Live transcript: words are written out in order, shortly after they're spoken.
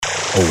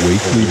A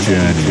weekly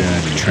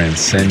journey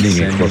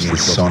transcending across the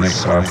sonic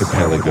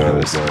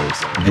archipelagos.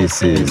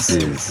 This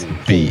is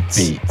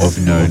Beats of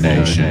No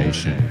Nation.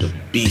 The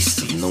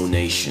Beast of No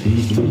Nation.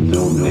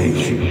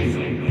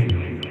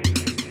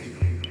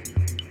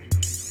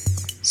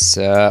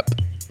 Sup,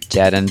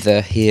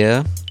 Jadantha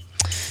here.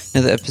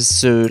 Another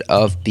episode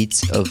of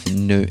Beats of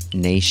No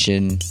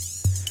Nation.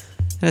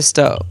 I'm gonna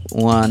start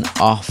one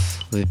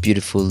off with a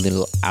beautiful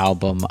little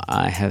album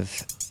I have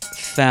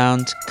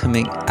found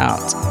coming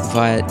out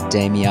via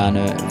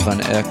Damiano van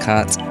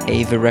Urquhart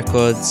Ava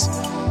Records.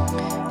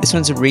 This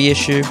one's a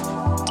reissue.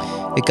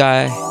 A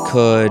guy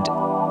called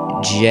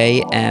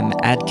J.M.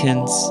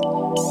 Adkins.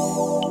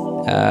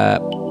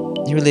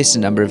 He released a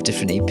number of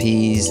different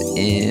EPs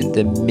in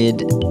the mid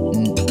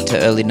to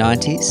early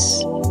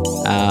 90s.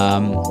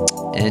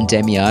 And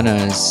Damiano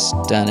has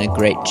done a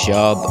great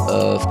job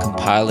of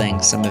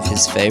compiling some of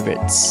his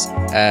favorites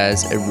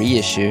as a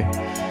reissue.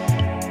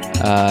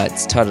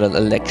 It's titled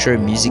Electro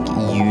Music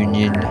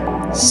Union,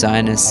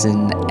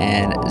 Sinison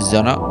and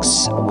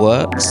Zonox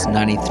Works,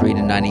 93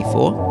 to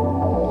 94.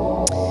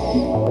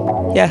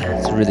 Yeah,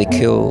 it's a really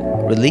cool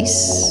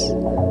release.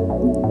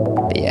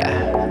 But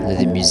yeah, let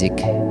the music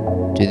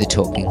do the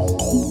talking.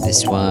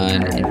 This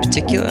one in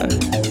particular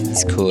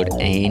is called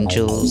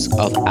Angels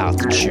of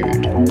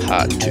Altitude,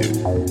 Part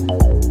 2.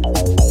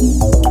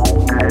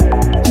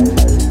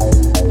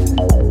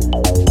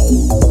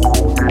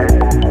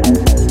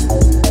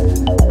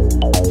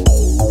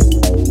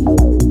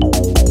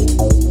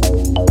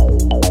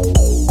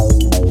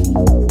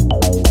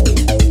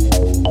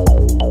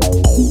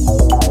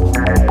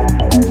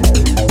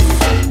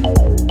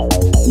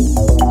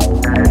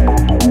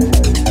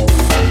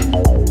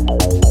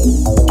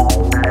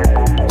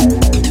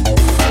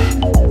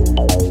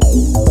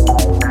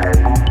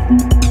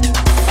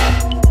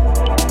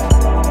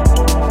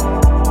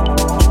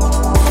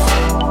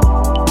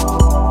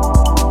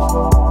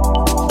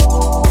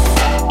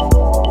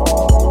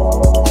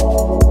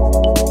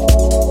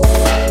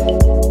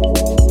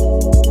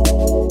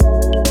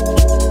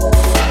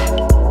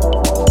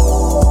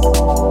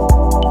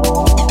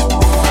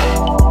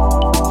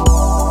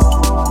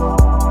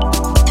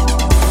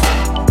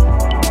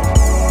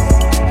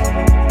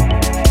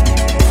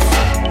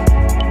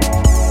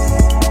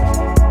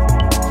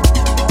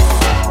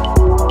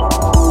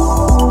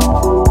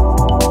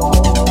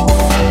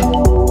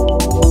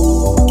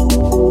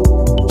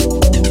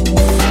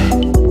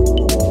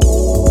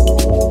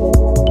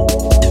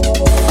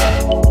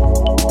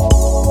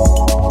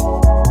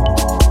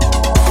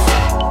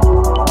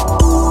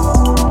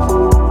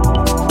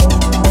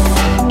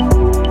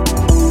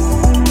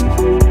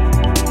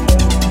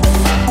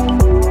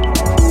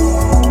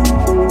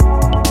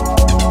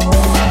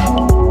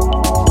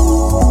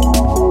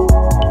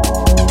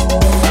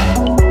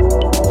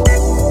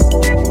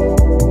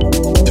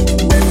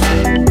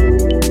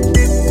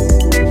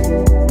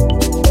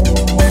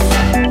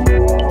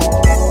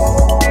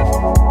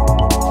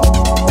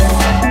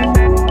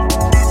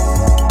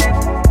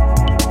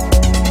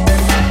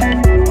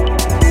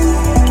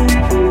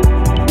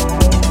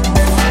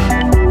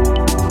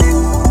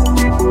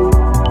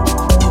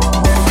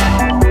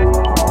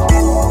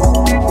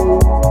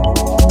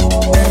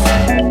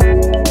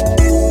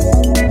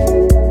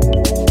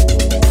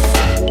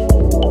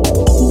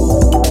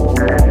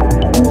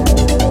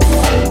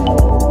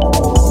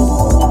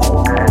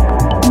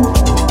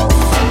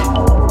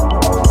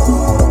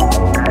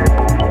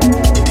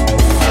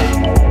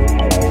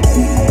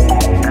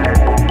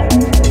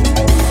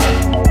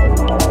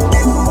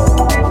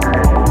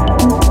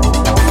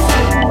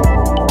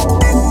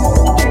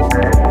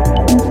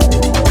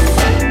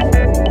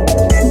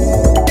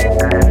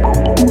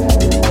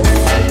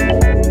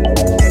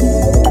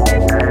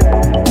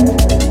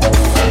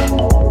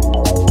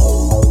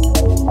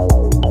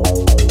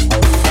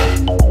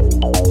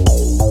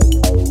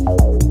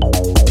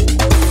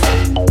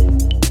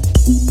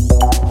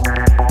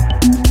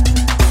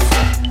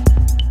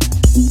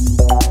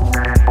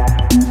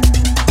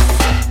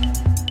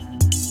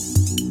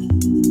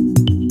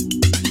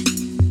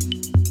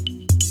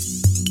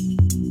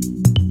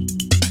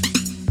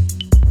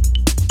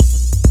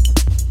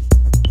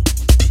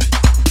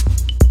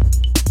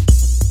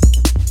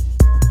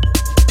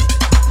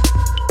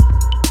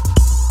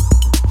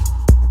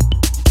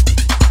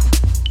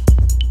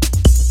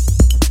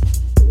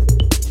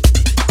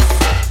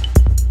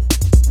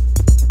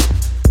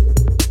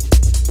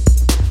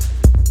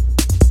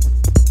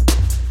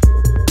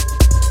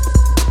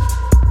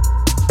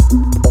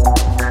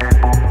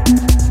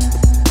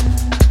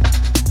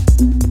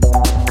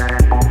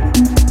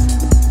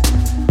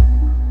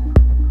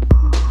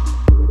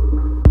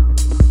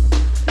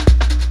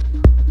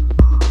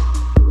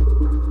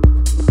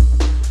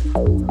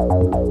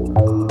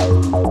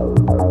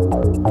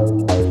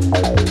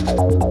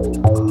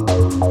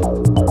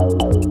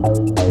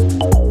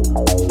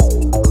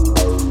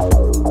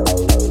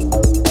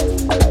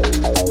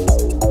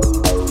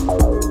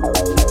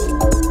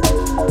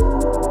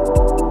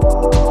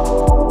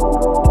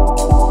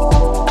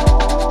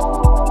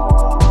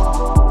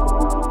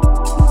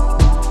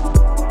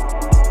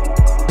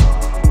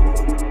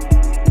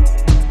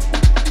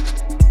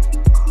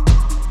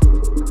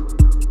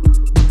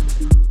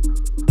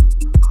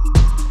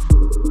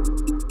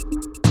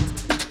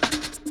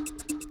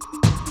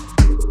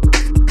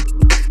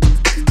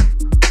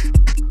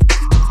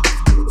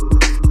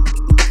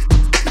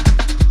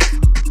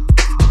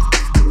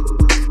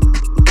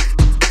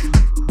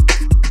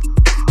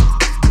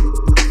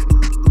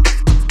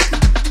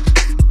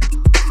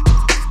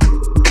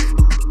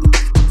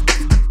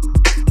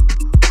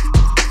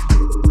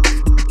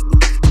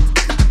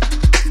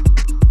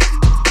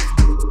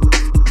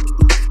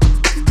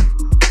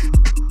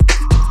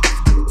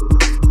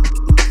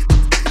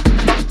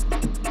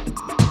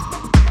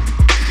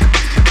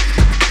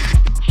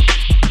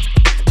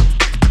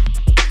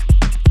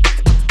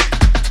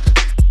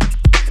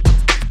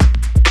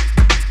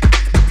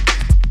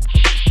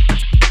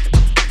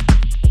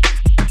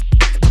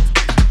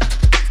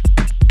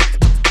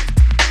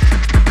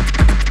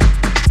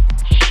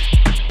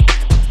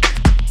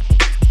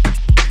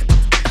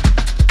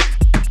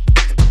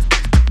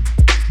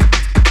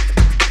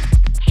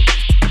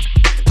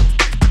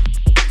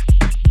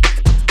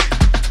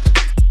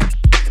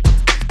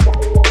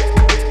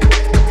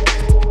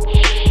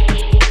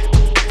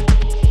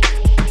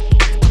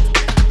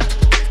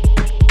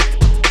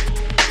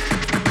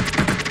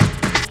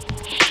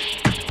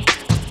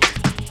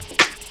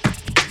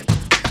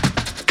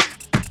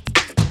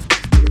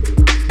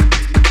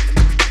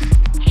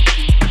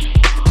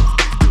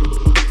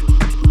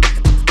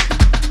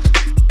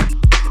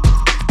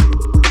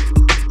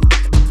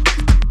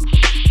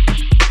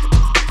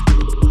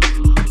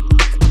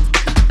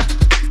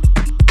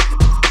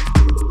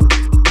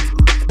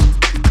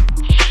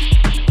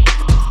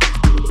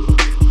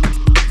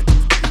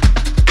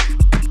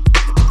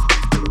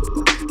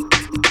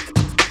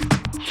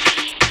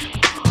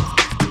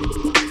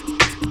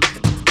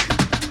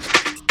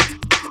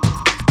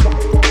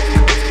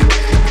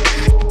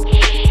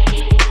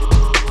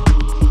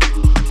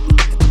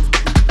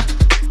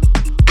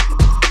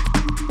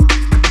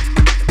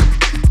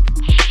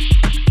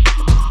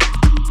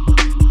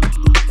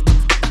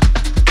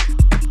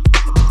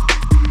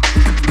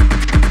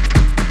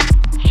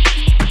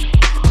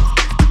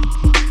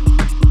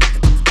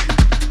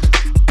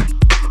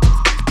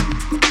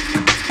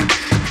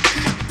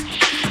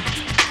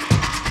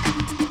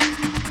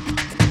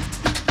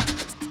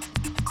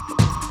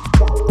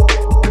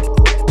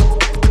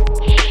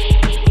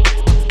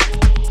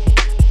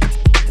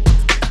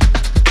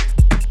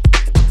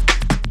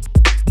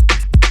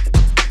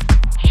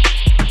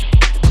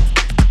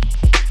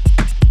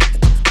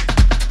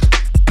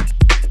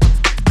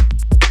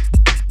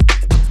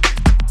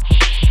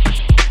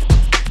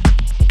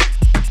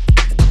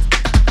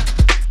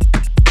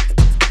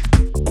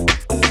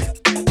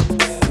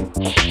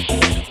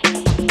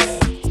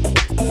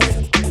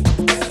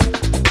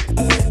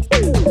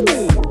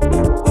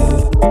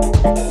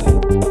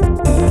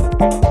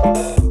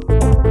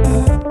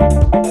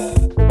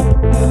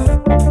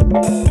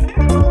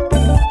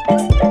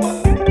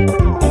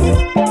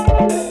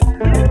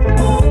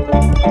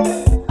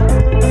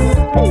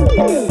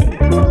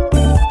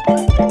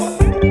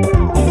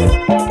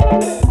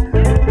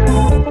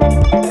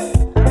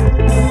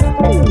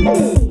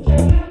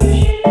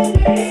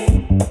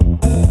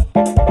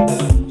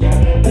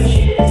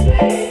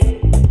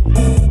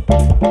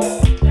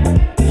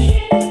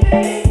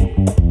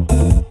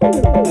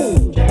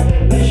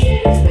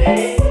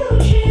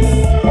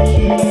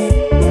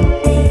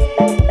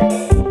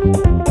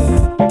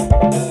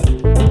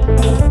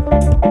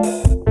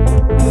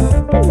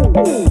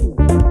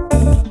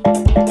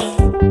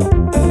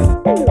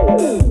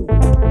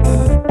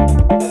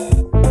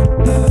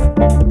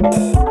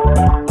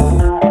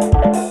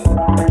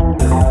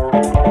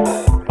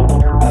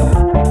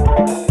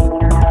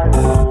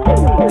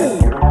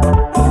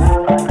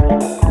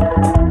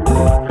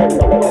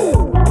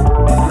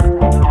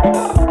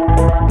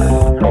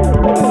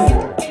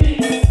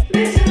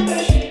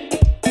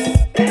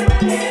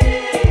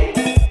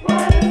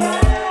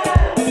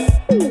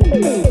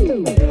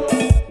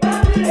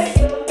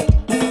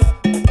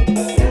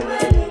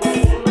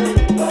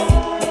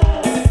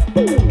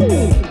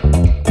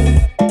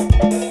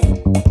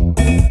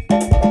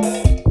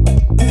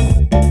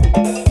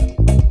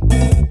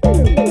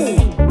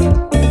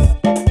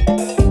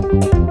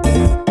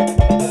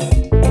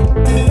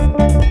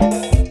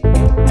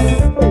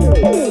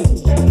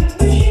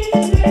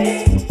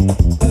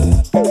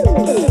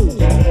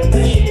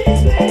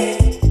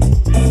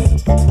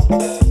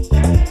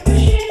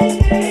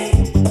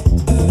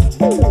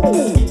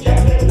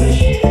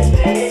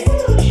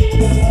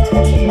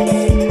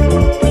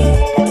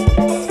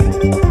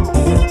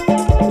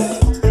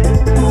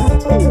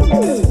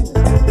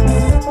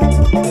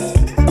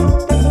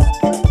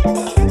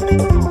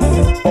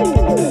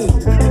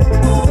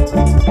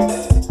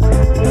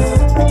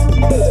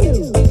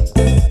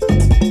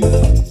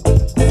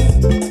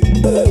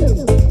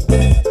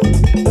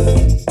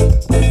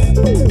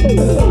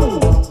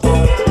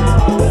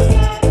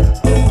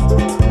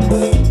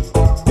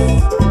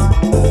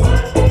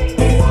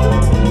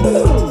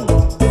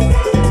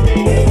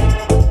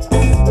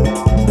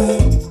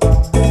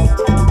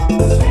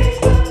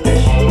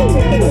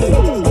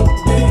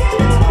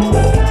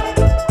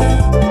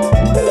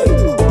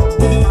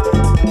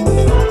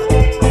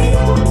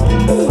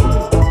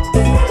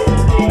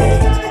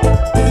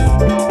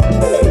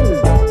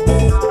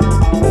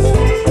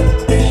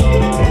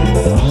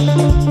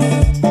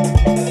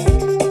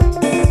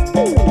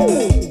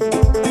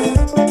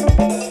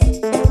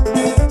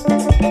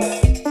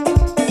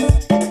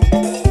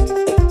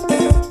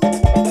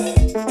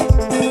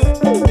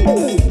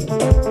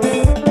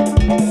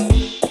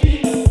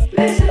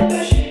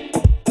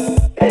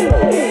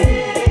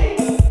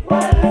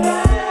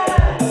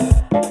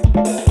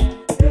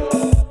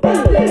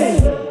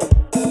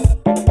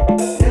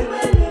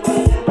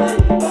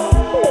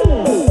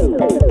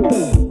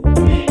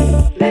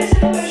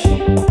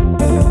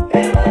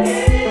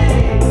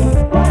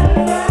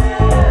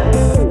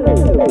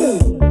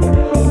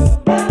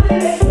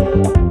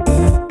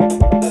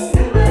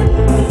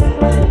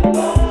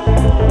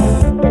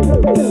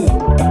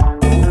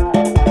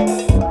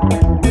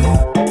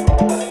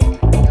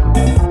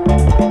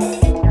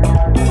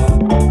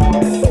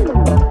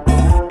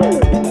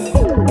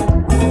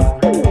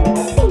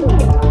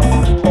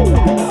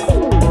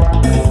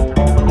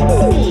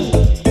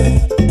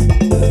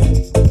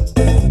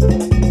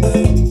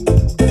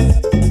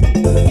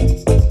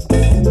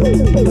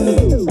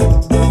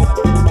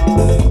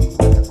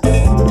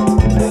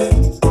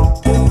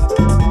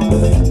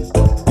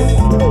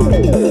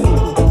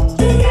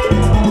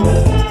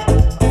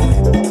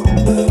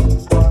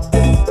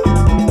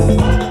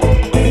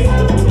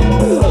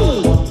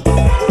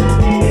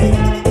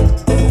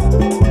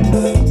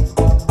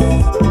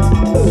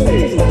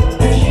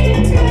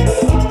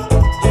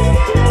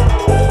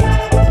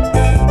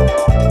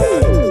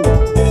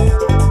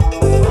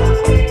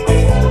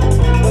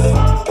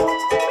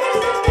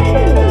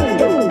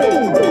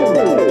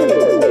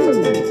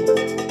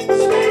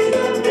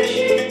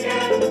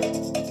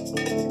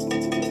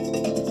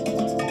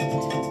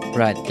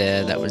 Right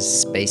there, that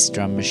was Space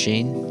Drum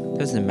Machine. That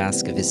was a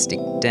masochistic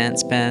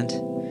dance band.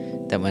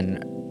 That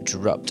one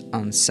dropped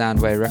on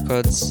Soundway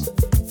Records.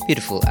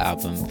 Beautiful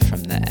album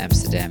from the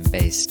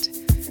Amsterdam-based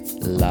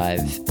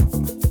live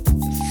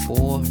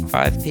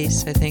 4-5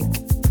 piece, I think.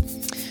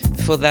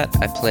 Before that,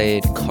 I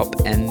played Cop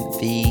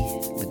Envy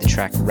with the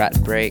track Rat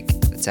Break.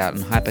 It's out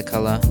in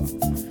Hypercolor.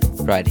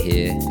 Right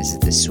here, this is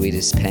The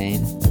Sweetest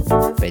Pain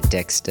by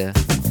Dexter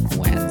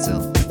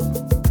Wanzel.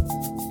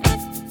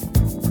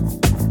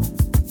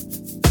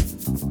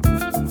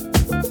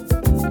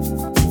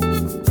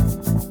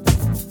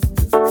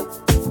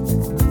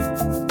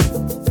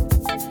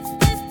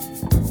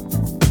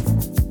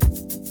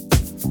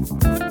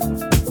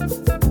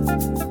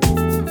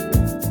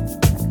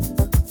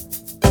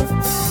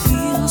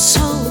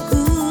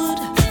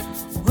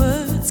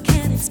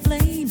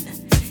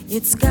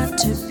 It's got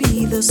to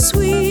be the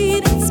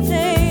sweetest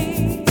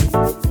pain.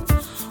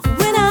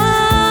 When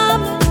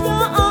I'm in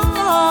your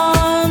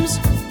arms,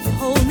 you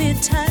hold me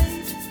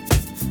tight.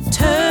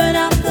 Turn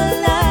out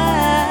the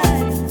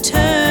light,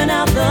 turn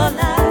out the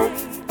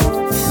light.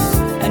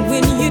 And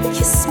when you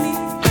kiss me,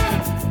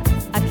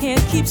 I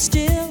can't keep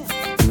still.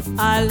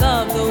 I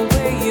love the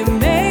way you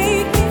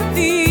make me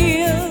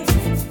feel.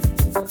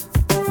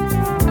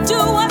 Do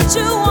what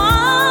you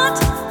want,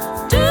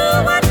 do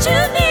what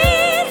you need.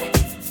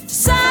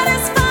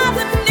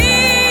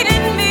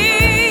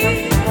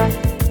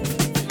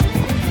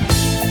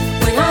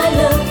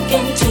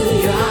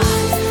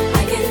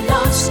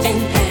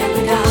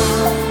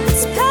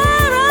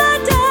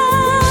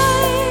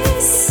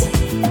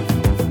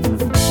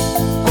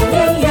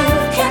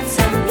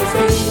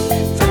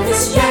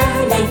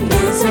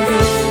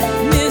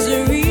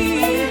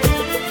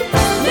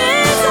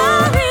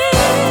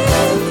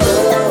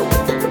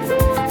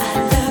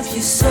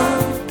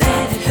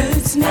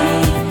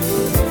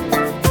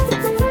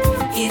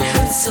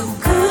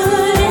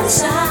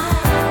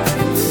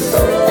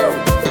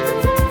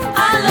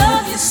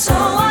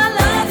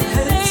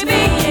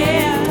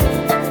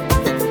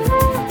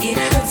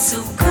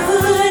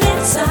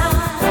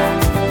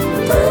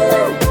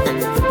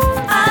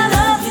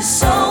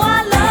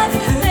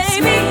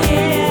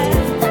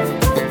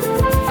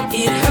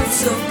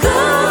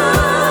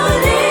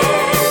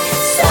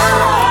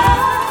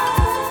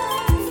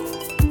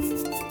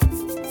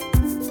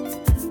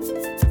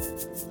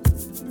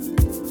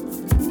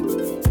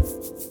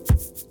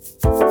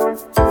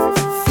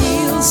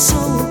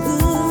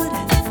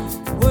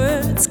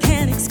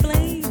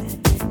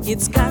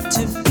 It's got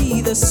to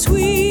be the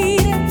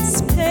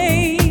sweetest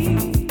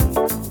pain.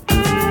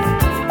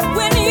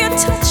 When you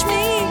touch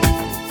me,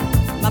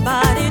 my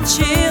body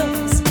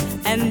chills,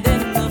 and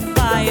then the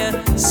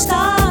fire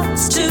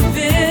starts to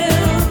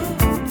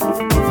build.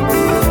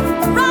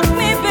 Rock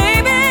me,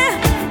 baby,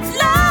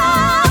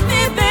 love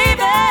me,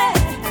 baby,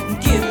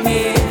 and give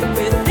me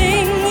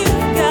everything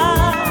you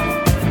got.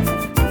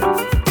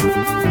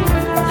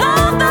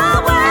 Love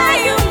the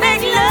way you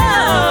make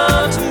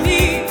love to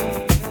me.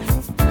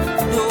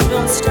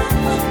 Don't stop,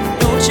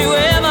 don't you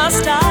ever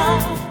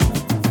stop.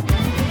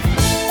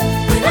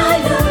 When I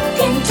look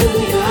into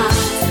your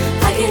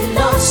eyes, I get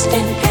lost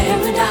in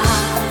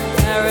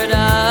paradise. Paradise.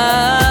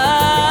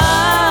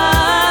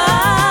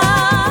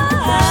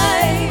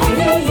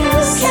 Only you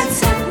can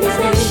set me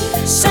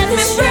free. Set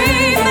me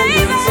free,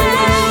 baby.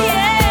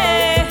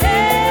 Yeah.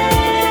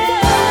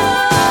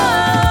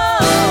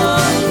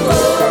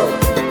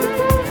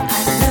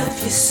 I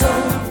love you so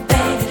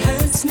bad it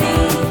hurts me.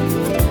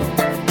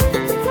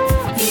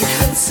 It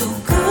hurts so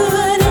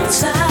good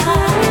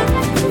inside.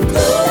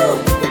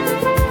 Ooh,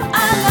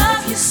 I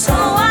love you so,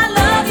 I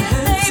love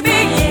you, baby,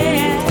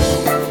 yeah.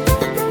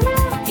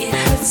 it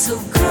hurts so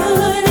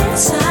good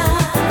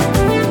inside.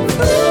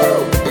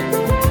 Ooh,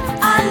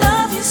 I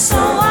love you so,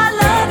 I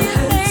love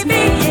you,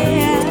 baby,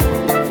 yeah.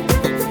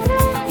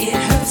 it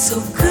hurts so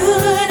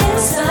good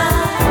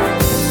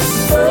inside.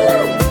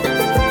 Ooh,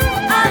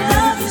 I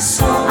love you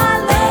so, I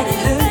love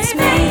you,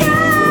 baby,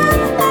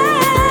 yeah.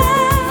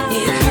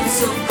 it hurts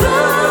so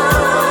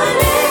good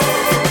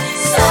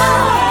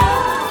inside.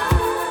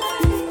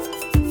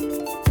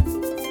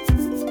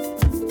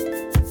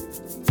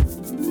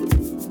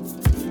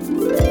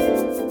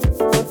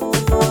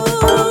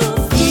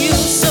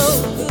 Feels so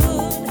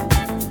good,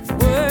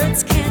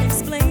 words can't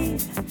explain.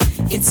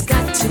 It's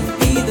got to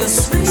be the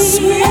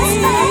Sweetest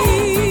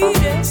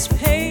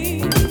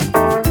pain.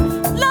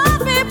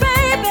 Love me,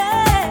 baby.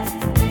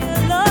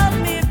 Love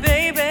me,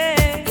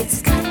 baby.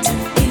 It's got to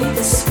be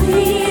the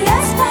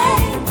sweetest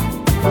pain.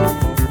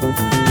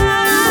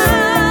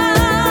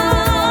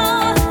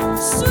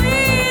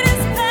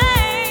 Sweetest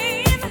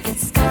pain.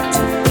 It's got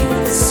to be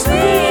the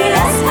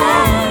sweetest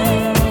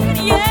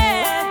pain.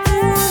 Yeah.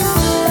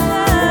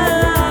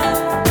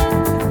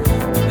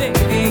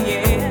 Baby,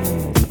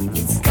 yeah.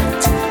 It's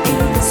got to be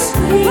the sweetest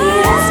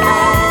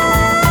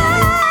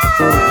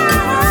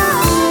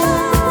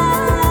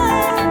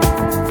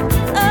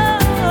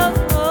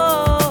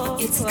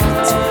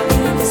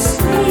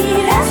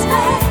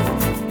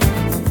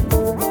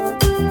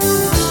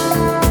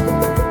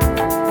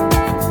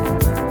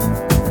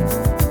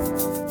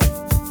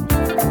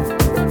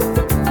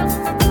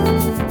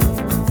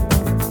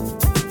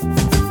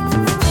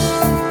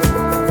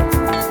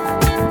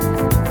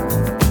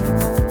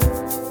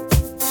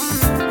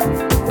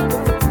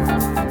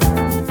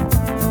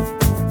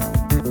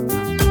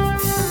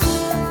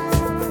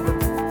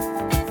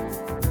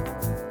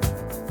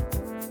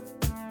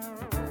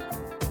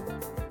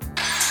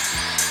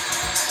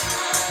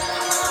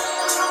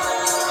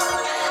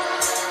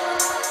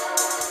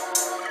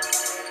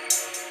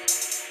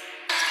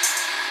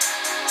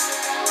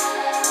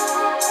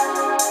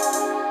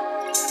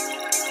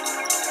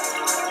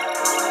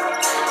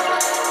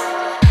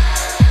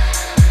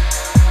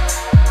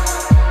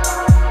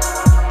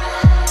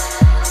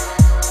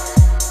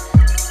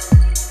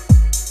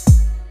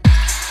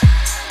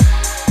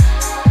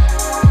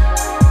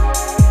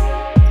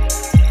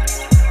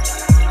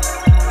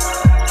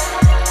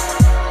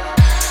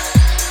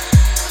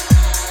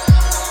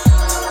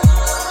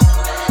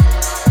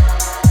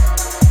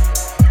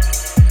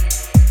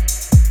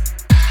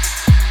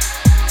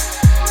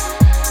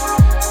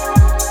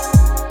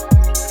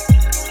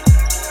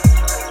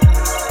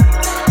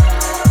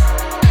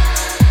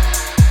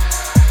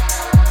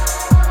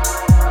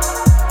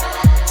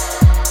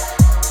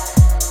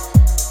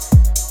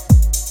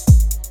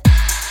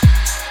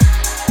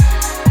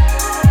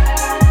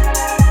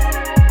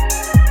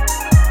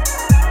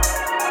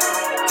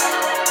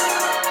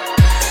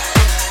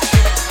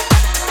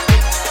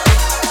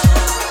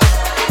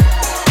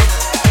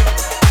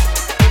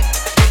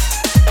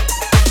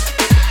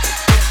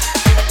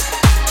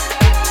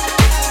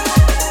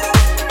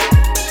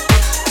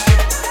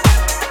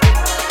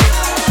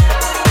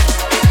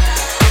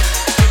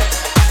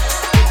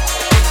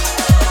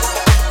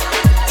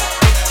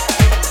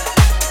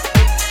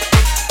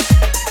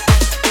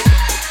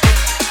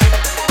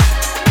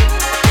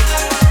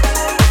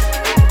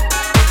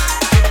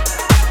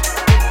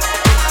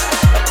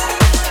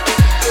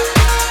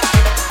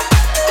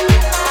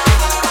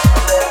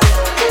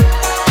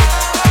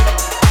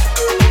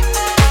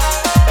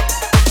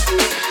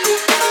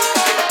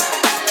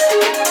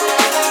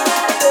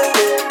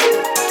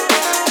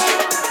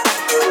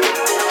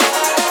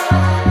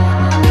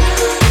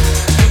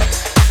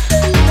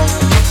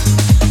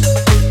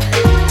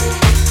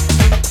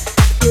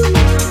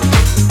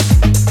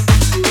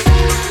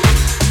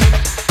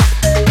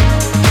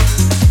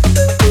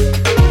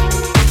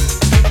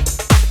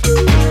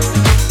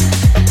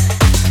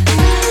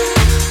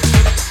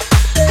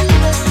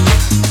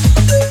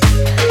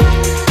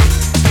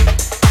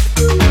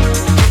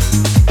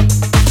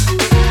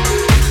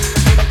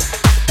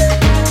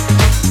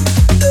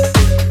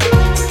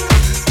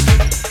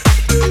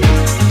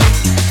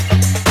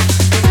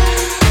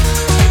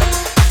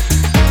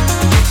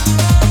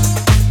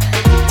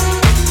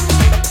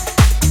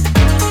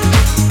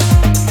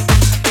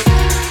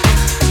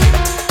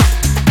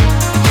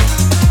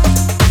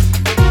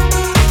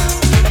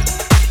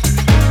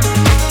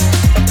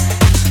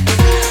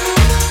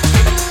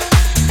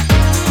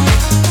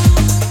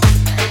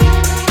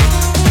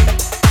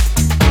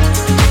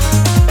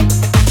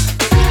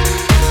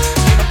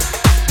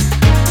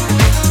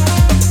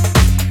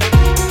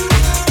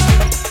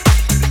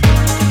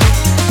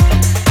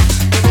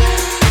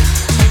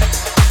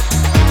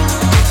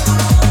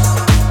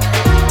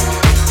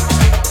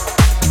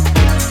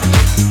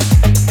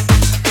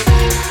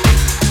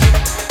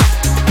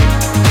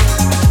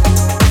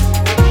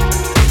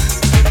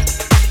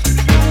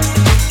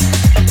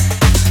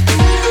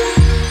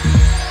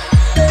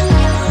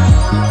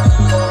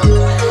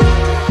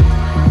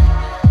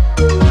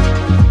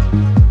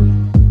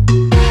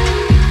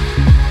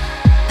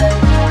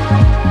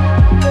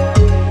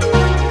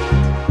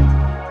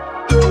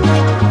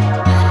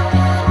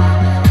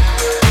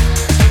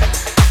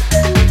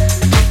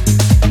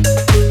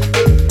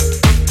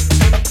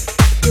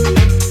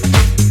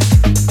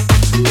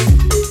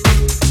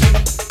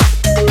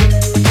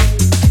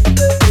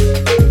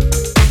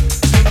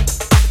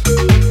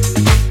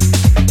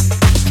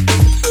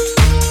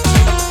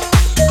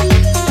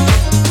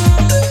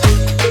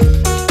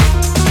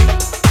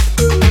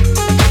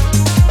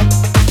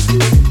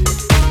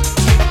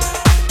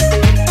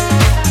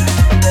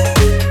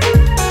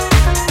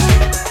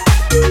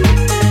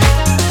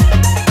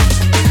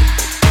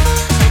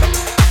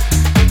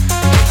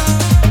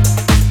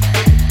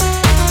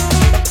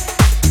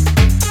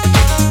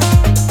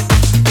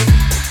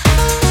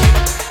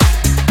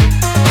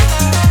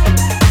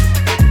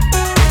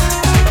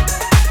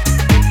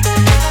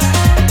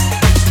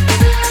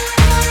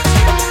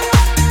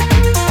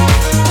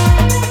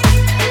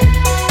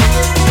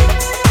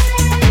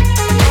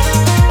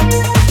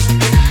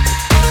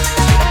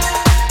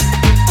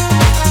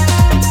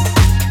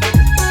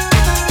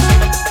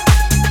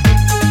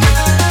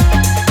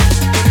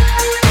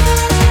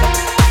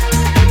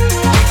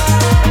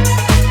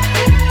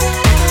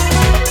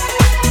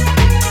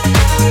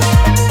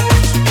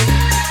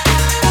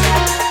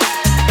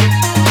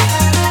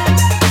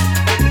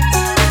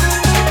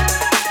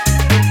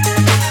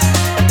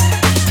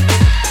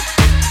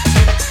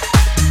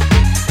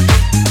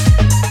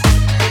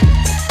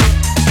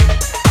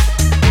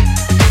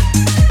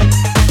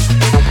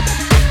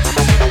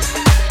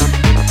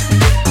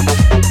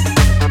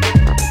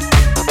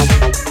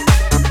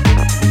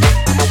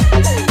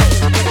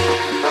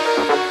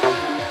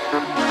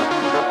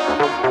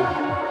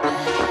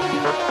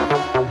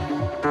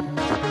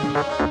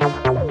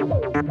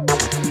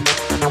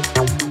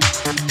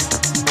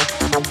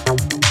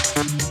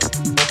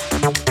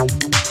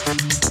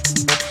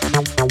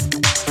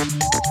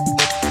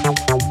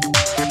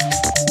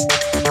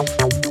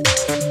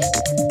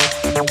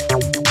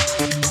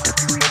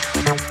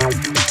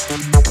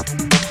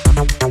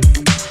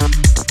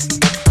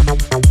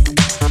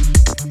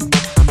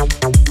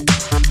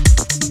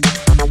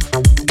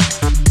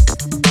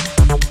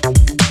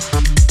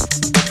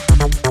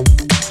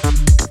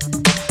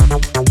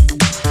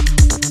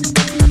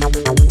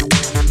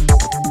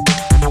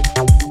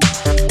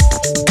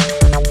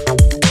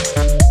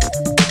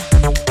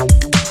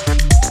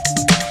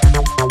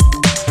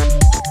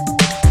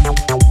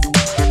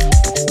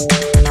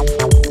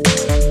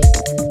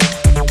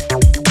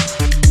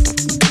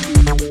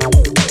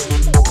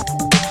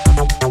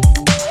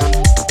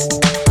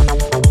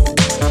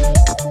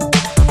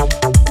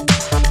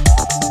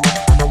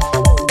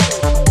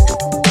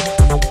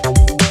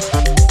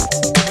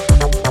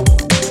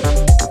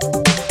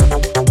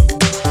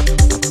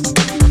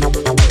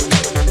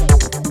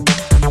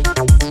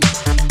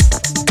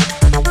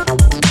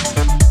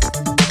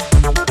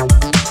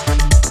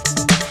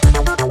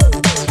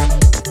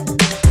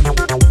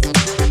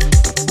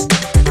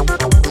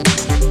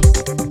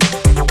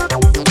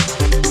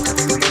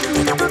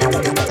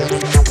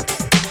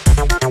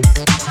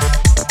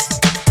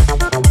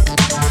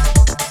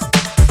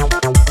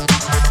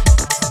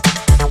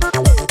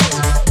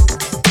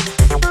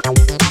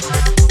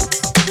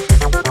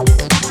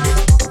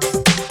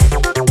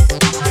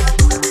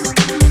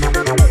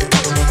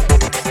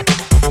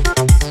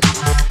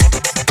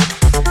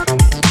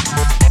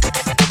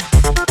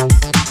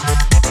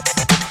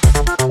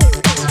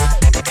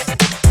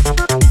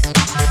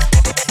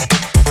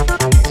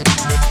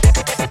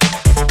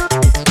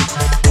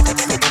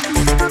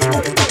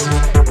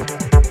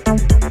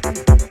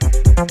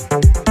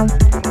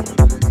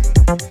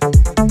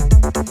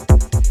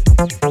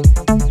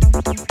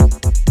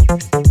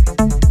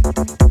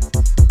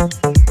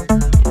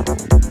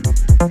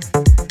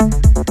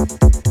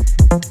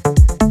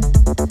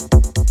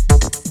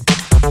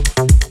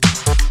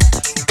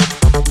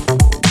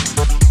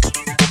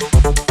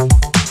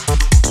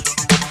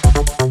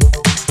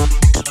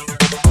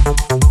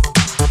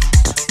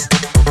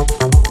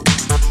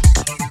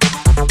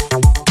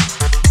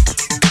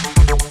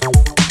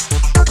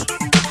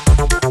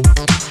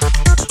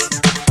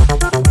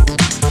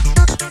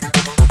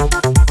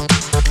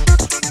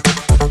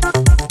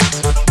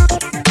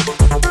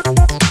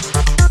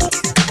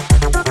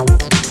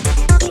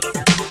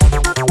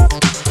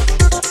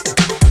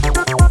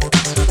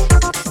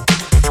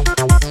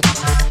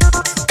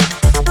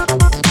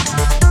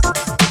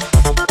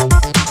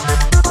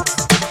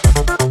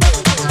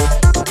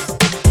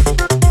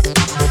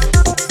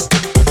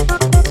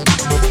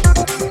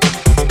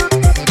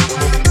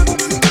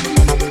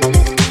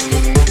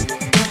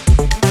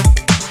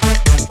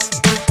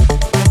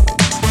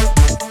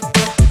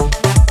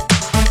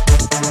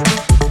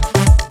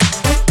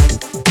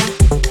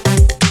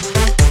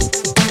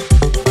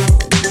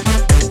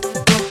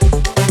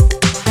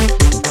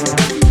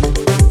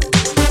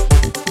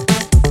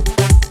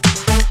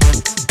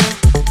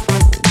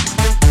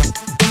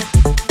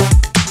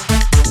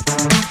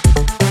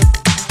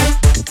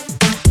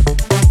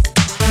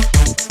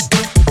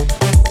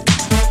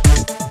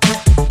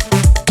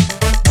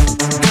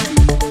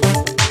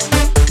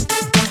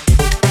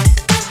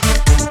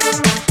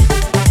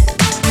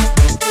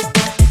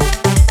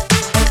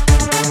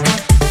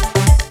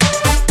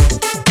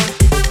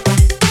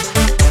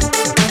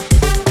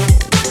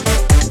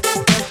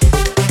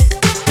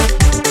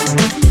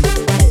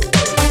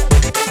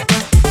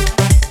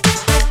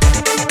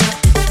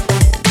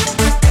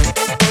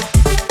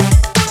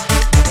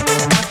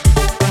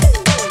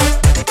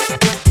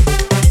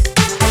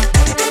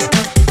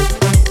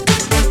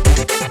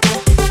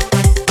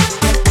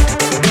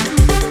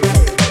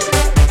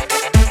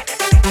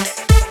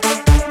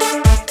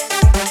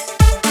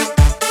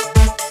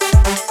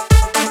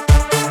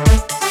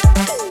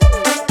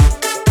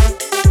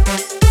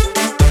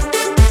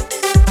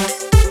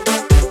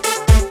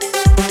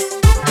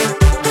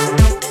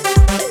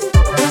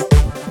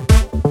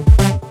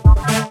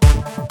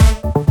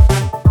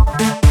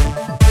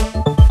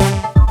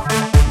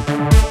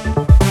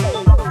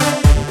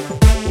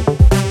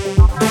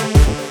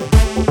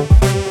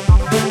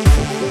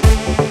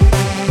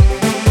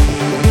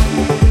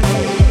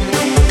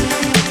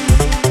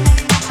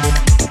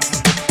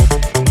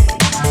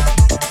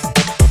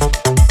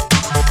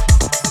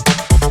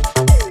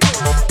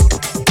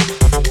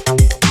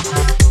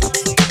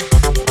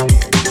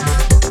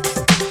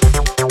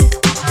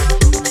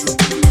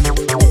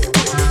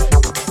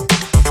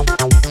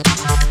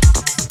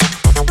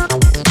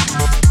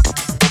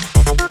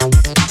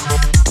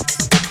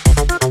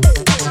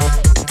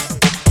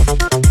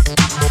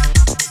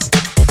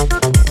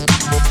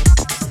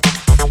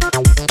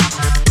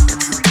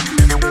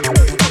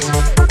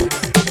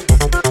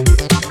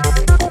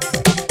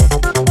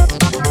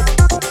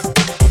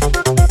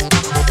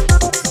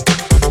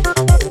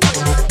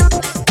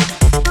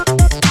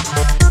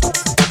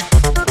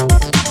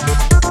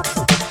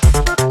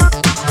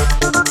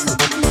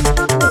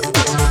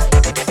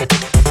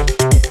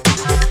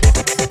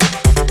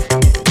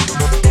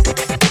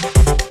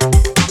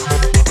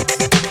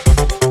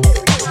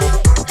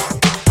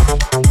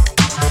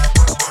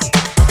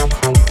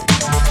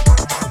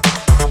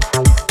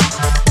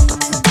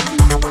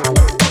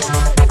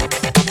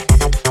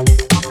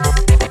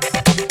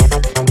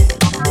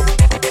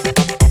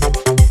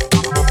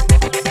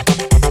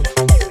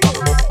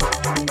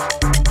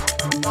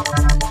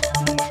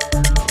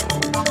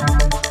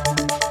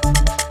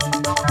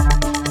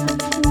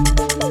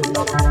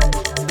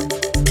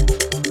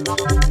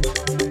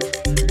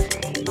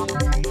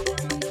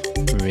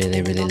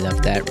really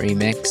love that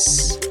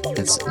remix.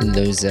 That's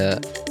Luca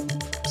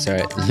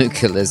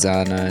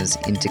Lozano's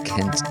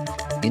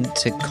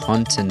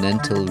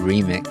intercontinental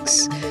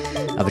remix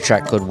of a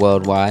track called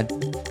Worldwide.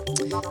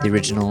 The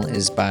original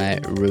is by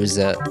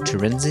Rosa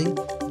Terenzi.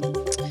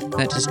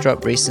 That just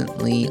dropped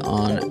recently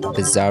on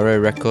Bizarro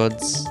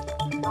Records.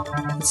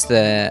 It's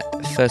their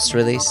first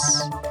release,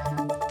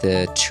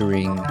 the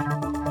touring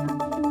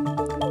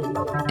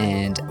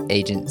and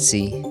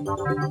agency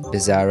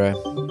Bizarro,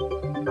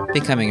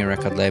 becoming a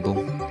record label.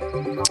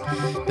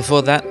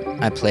 Before that,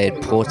 I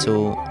played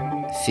Portal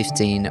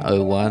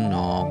 1501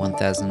 or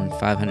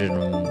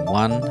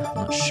 1501, I'm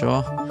not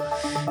sure.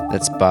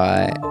 That's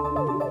by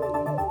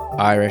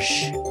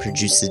Irish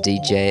producer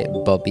DJ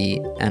Bobby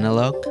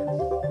Analog.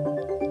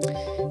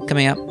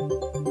 Coming up,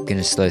 I'm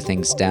gonna slow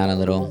things down a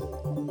little.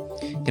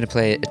 I'm gonna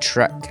play a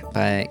track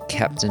by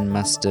Captain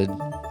Mustard.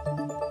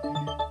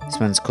 This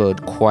one's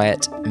called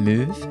Quiet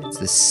Move. It's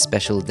the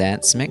special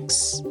dance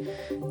mix,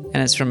 and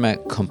it's from a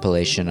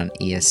compilation on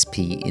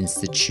ESP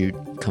Institute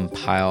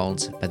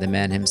compiled by the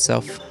man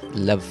himself,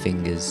 Love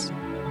Fingers.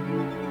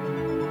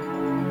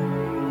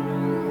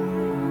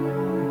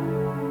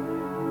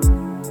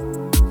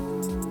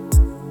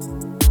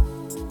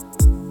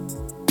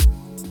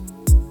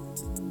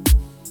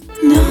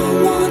 No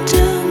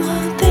wonder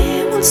what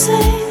they will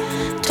say.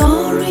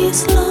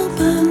 Dory's long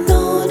but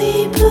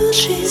naughty blue,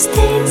 she's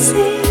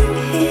dancing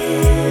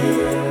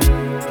here.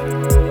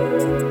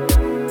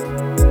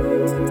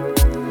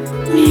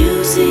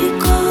 Music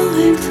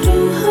going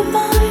through her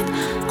mind.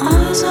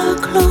 Eyes are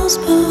closed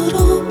but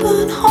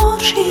open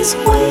heart, she's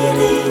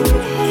waiting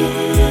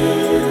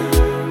here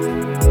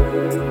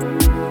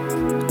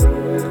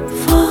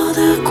for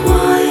the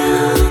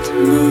quiet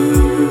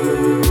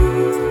move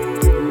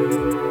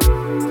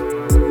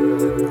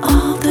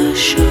of the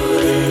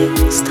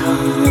shooting star.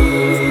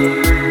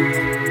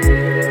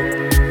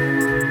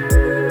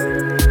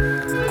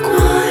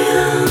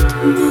 Quiet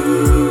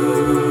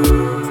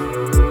move,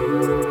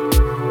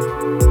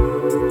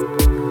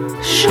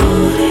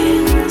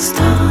 shooting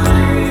star.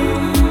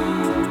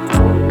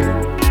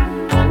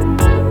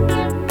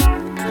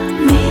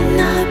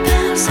 Midnight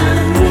bells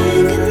are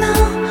ringing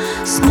now.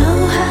 Snow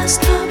has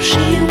stopped,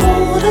 she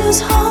waters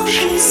home,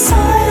 she's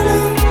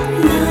silent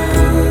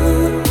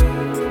now.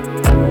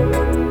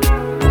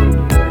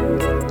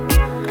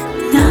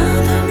 Now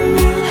the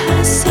moon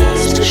has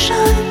ceased to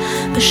shine,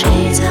 but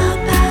shades are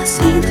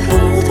passing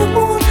through the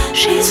moon.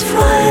 She's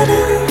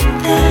frightened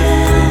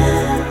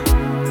there.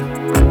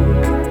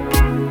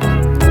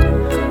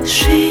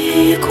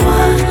 She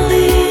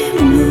quietly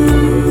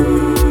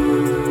moves.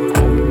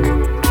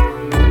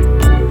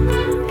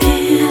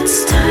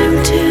 It's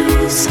time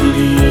to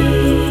sleep.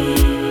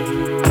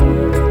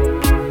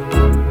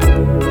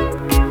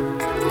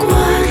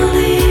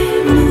 Quietly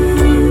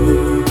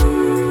move.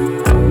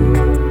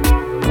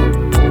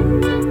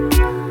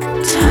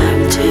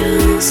 Time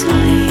to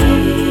sleep.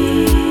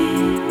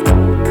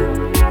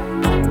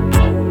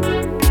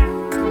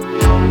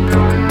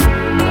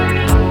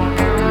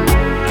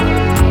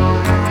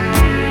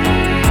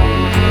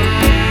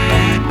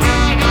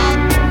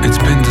 It's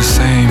been the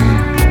same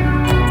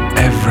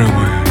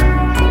everywhere.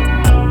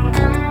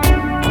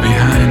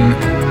 Behind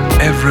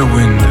every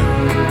window,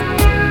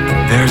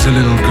 there's a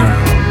little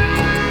girl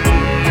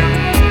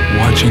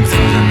watching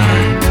through the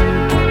night,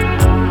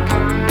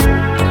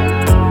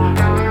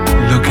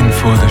 looking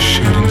for the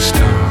shooting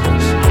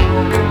stars.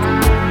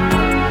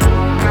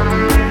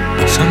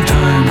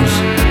 Sometimes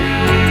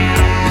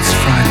it's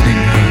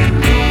frightening her,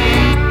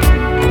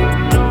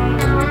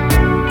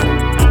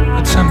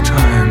 but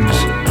sometimes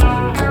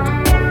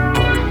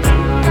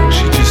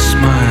she just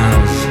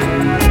smiles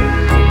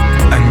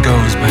and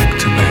goes back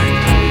to bed,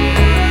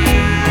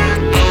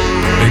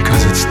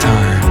 because it's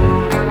time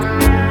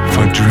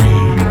for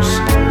dreams.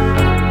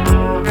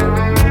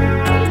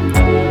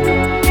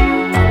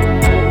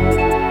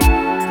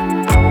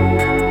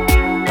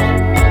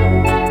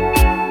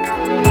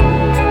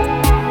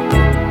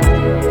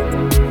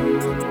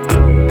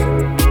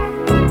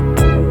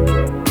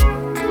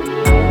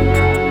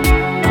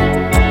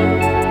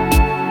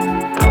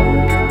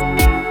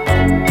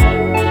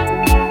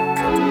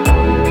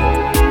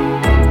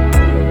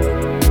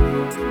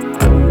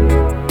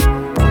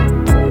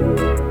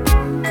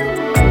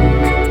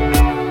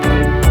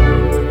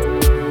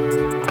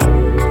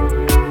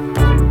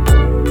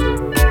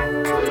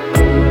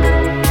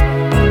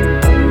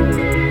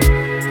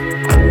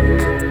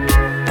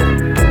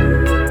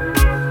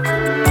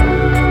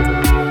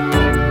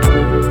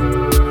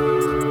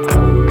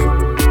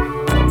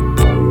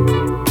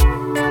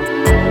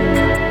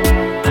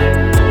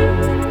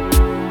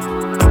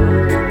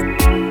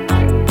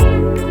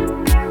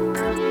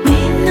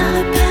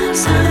 Midnight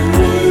bells are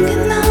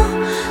ringing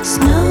now.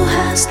 Snow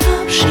has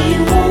stopped, she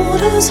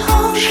waters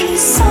home,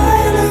 she's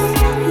silent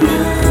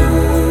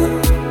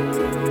now.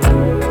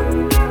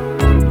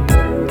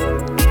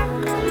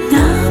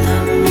 Now the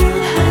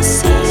moon has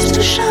ceased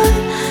to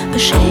shine, but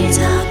shades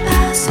are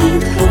passing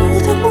through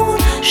the moon.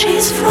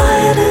 She's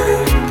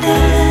frightened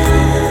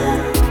there.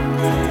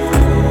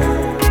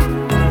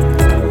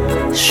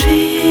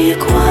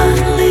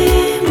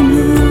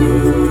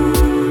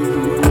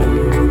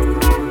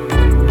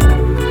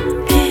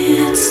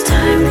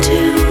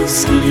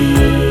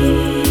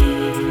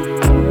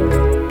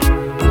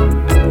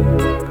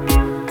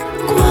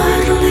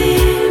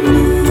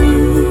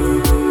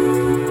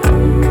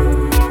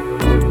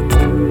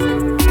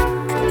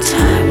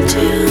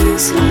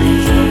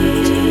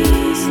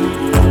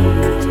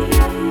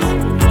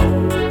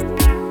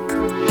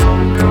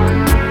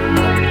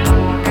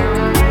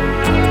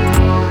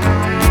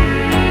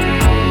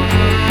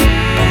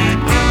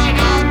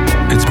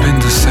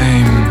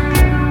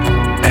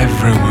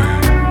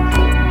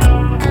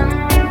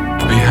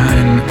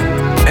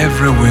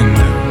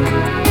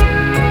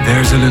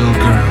 There's a little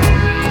girl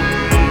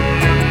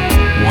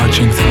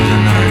watching through the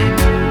night,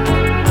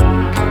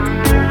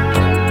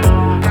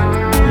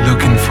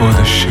 looking for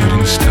the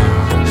shooting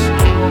stars.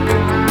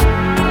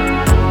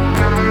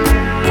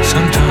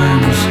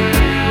 Sometimes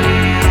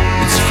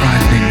it's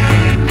frightening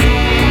her,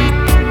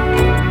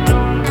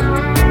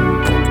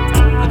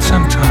 but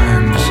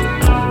sometimes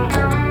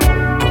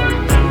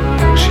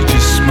she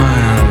just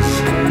smiles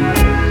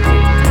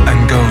and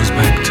goes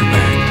back to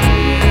bed,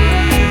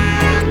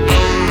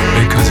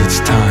 because it's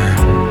time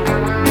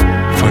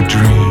for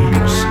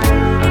dreams.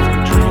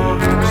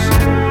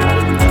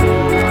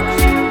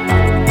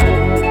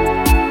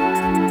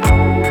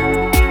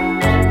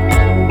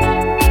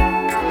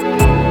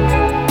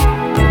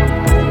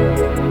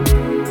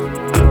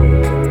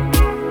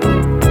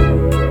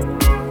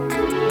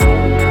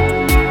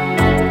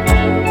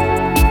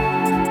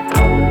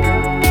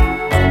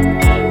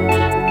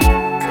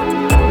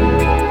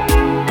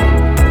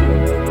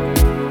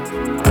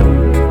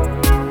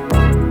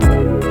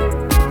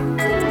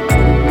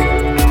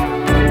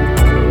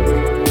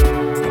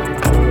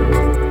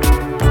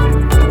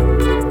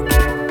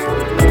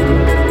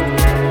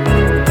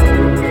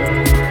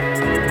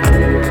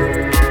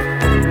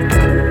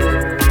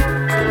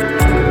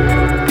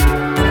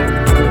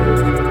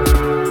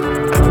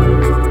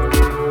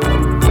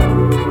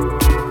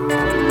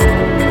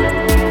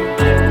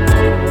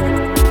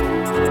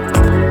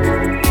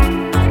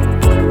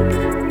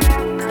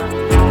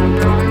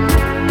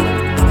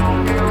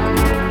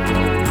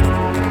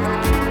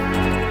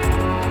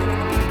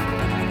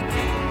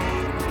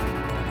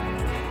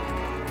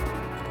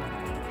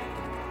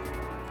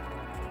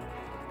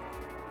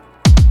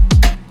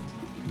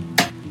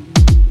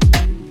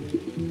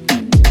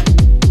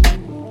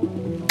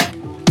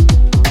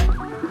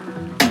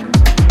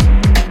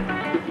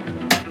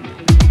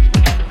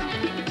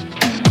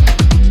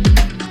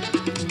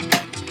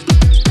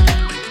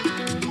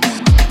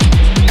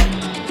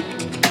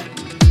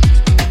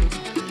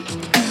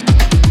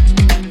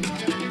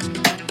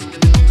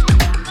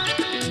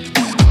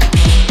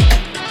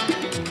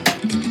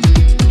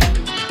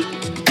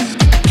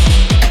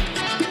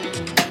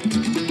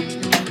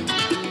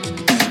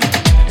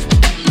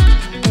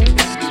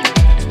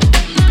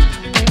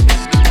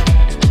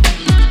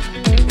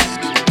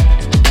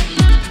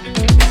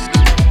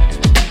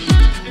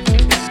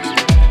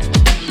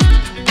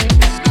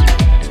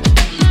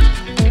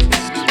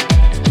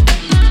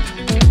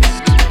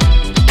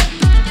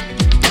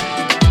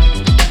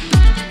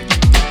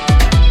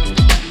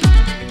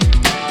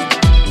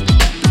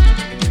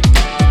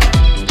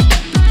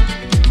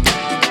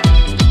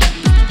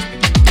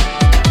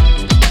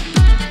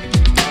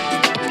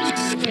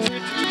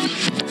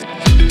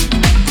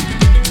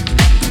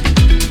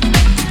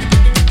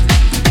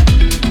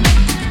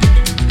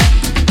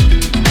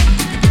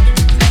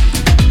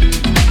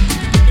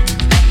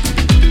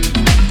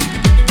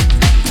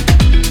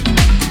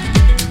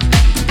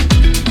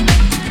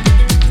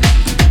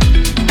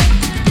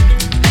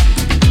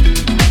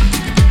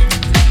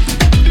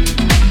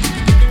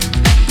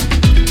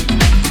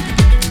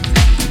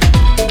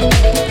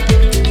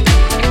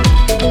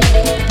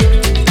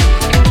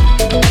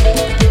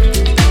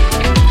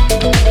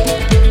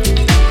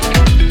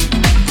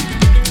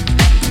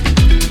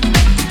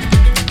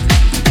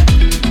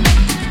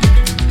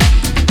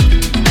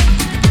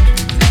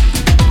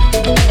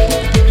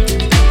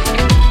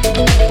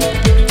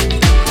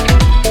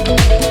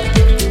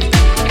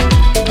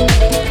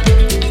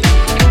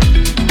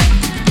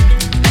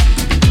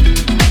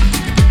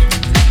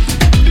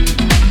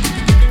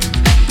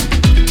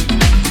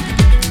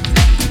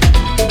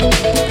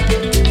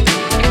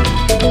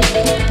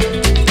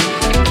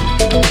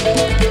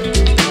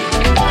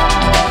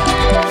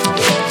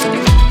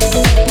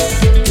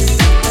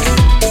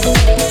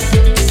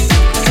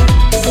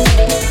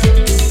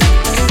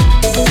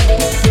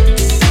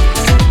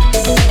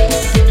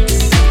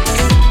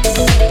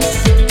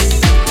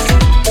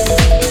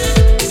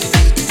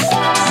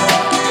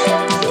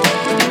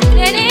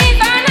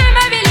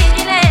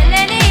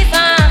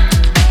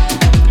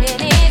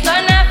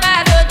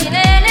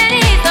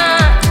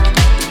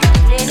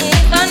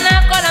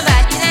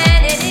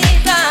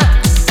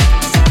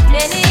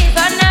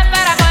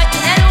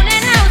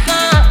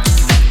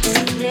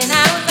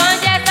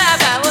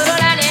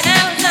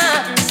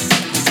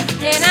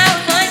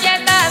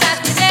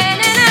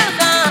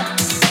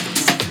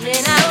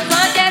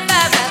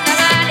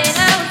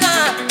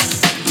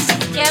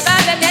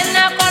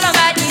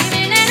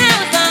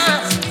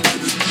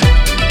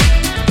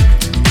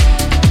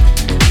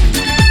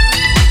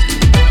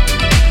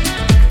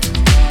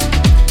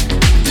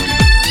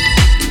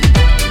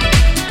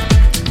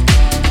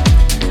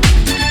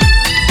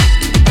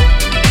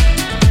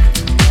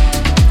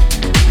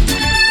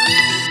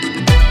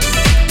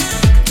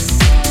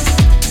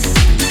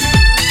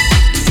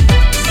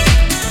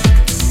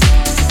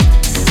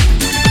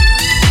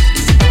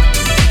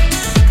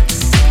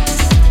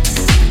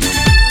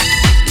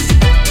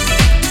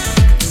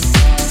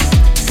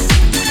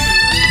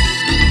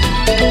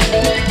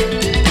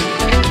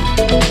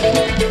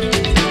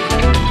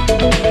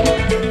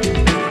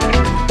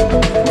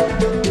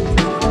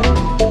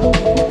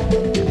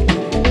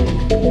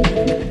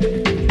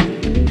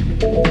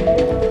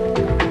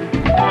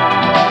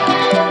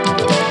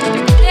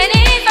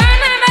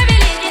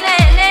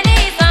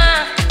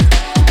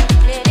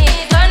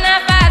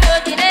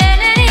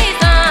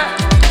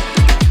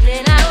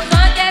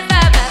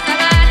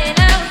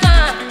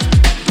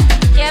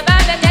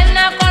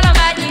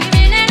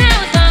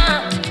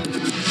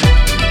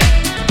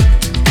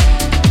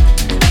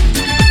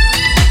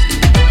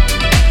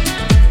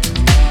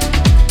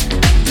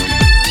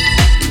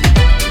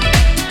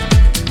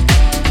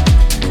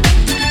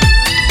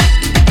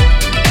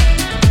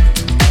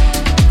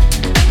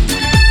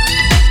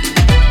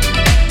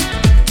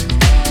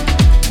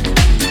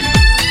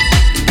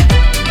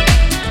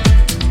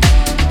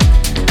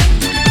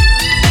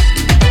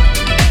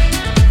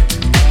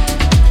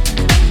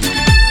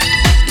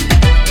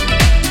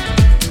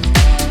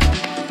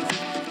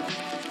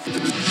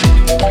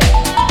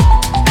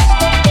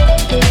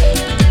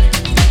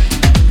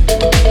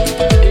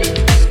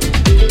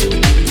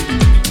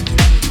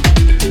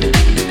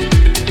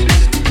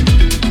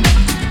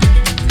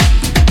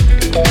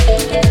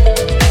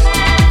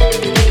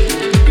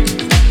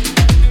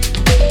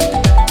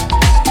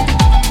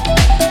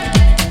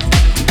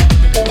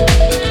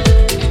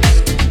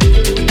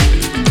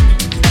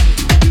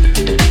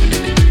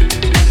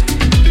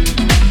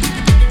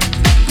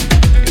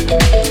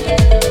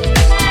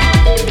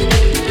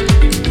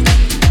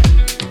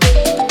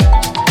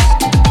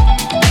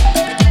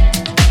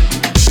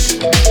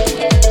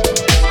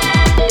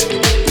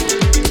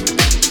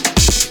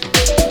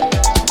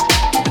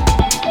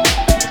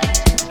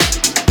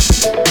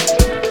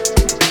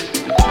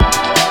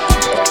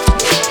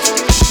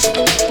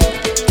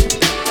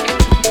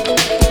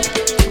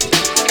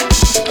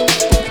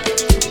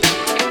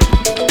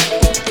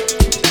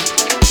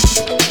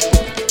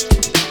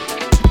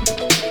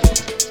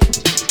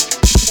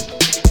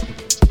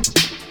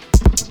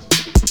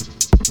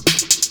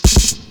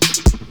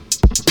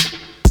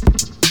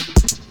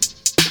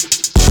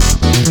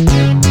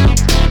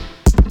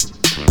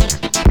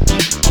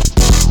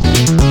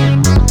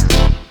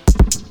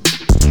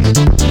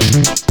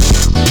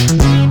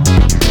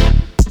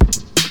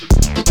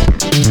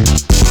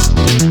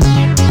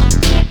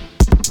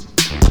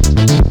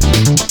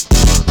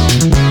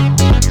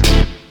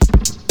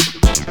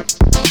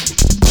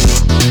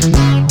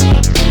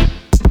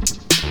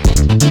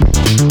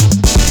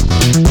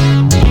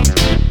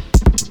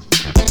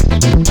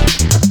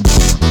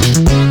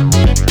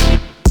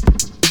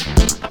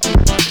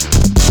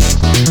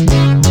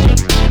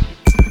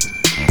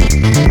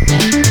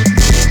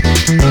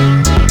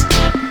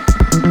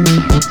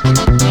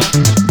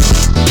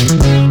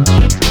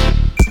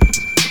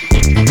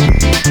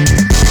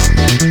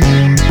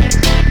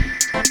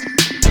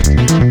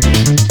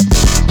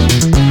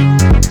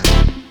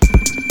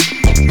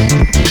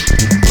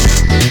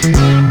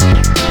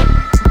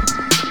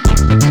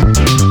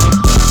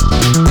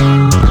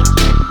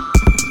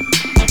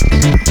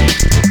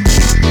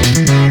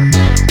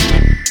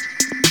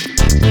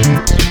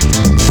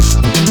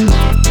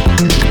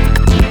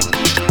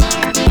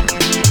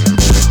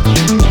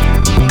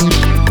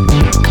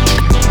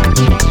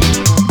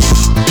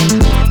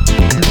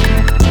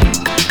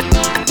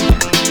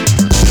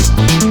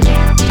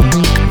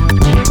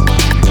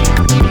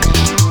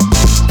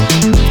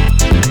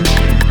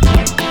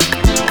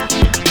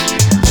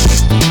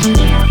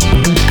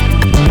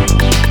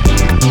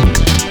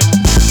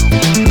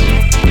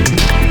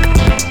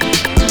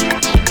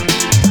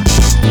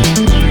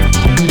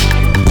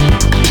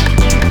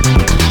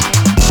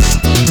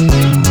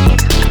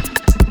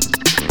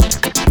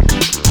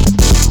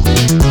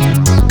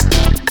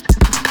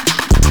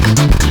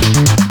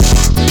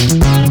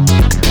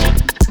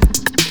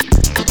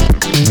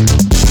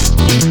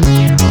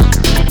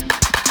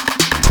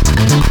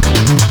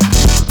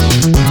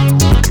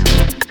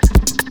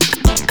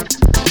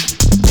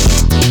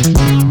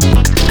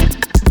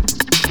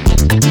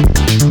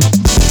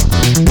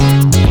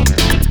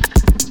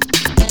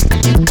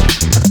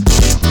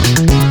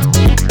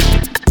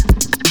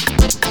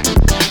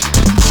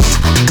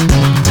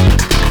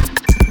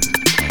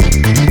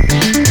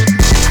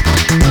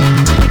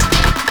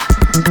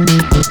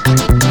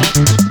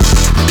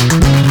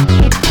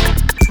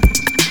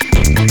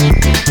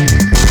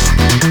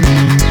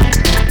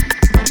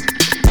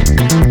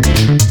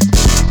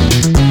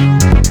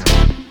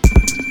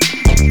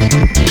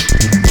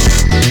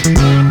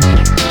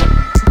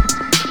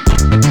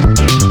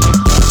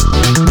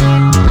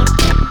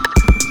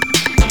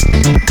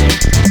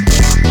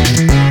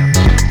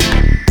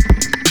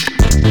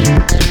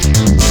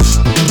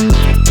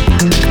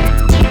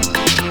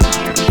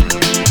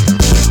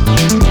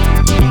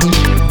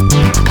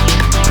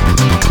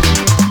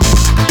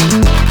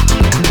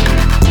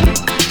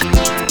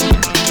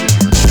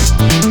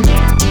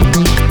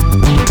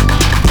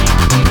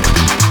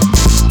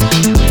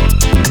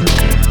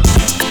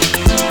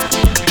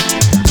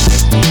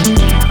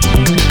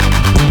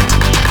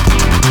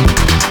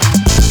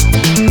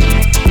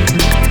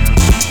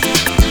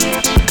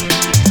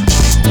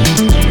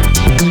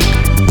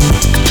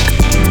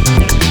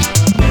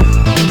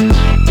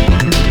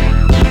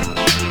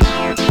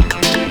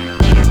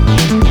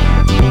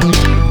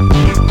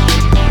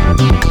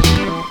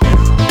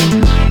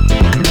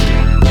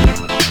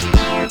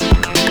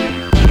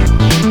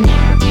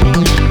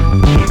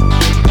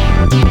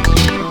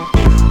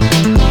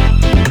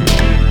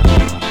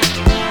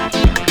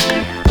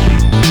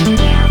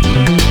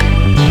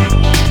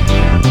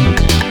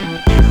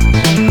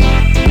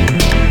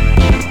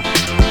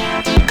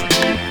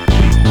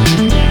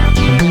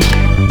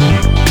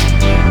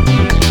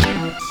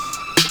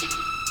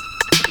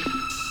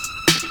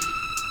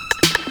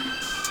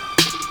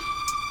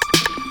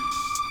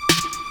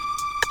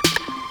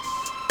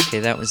 Okay,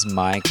 that was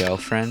My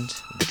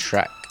Girlfriend, the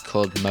track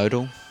called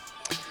Modal.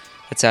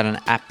 It's out on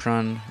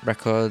Apron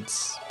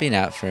Records. Been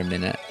out for a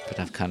minute, but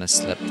I've kind of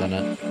slept on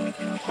it.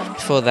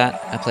 Before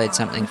that, I played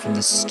something from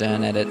the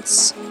Stern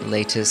Edits'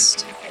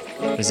 latest.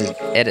 It was an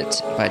edit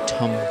by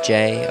Tom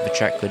J of a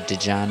track called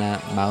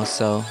Dejana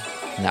Mauso,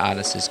 and the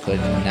artist is called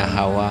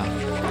Nahawa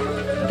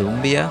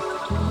Dumbia.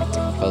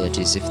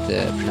 Apologies if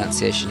the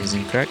pronunciation is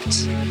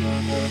incorrect.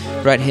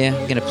 Right here,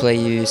 I'm going to play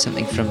you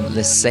something from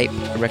Le Sape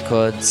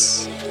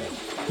Records.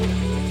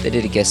 They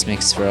did a guest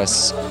mix for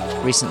us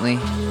recently,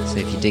 so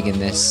if you're digging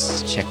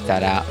this, check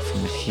that out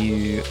from a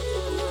few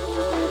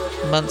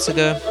months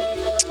ago.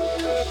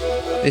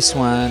 This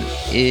one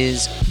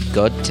is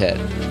Godted.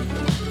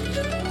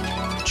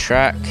 The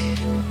track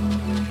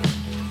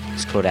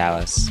is called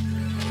Alice.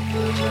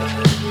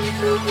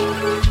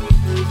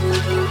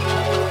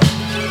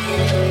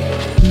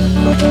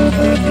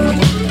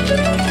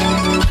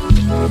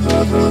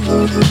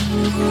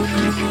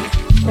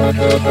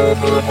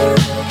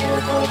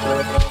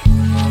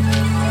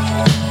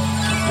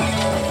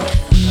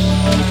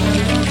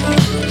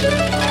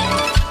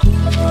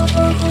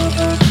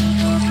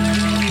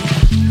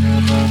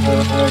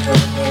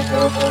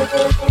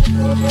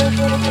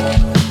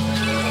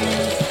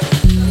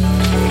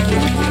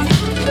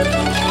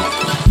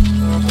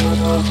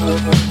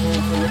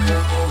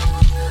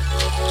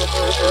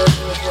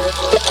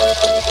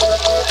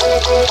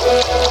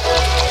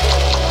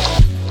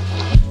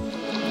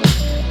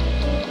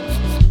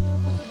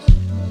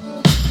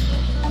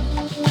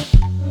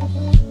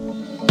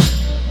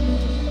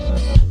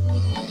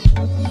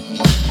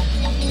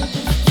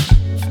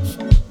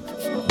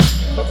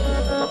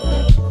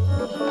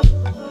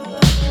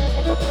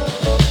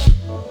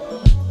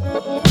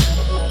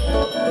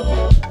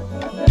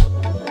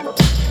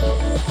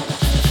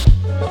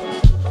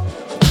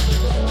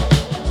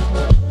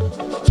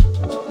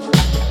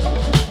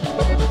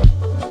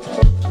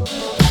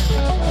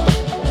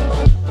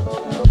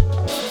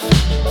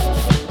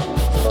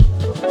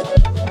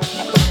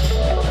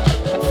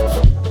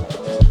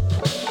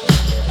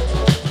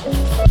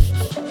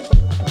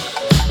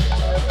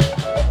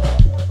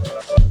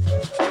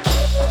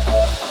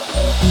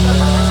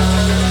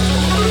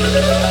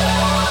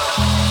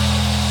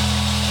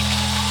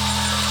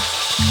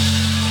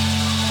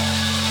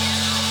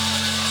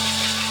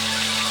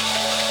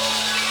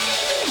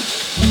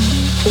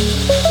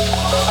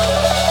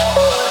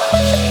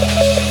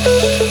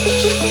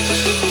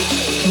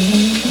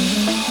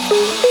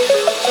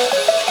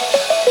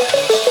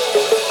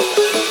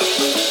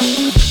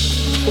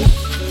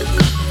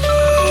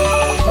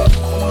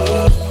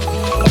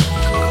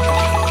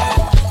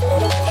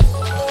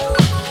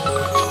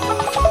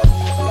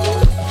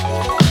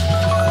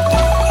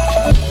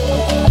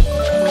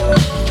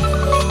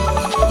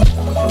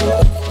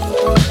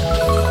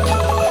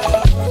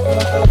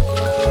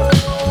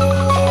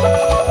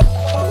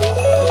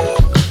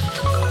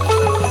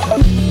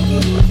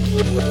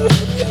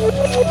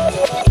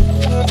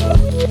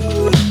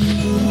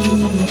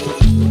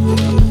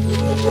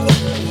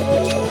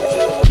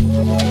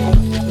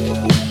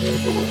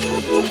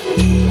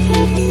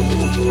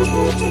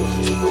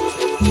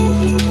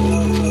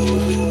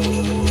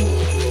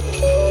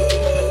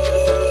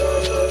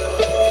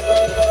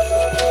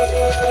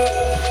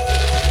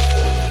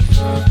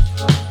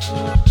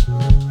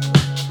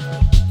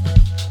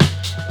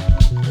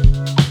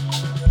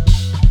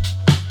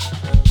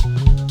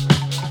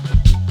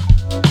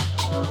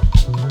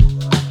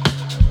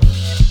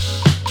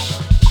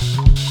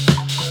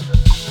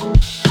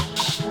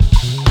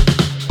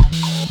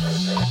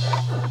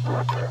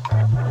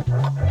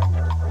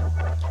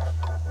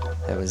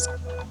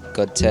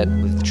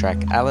 Godted with the track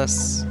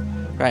Alice.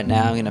 Right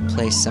now I'm going to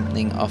play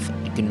something off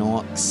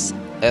Gnork's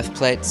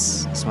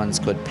Earthplates. This one's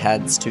called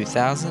Pads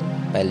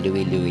 2000 by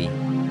Louie Louie.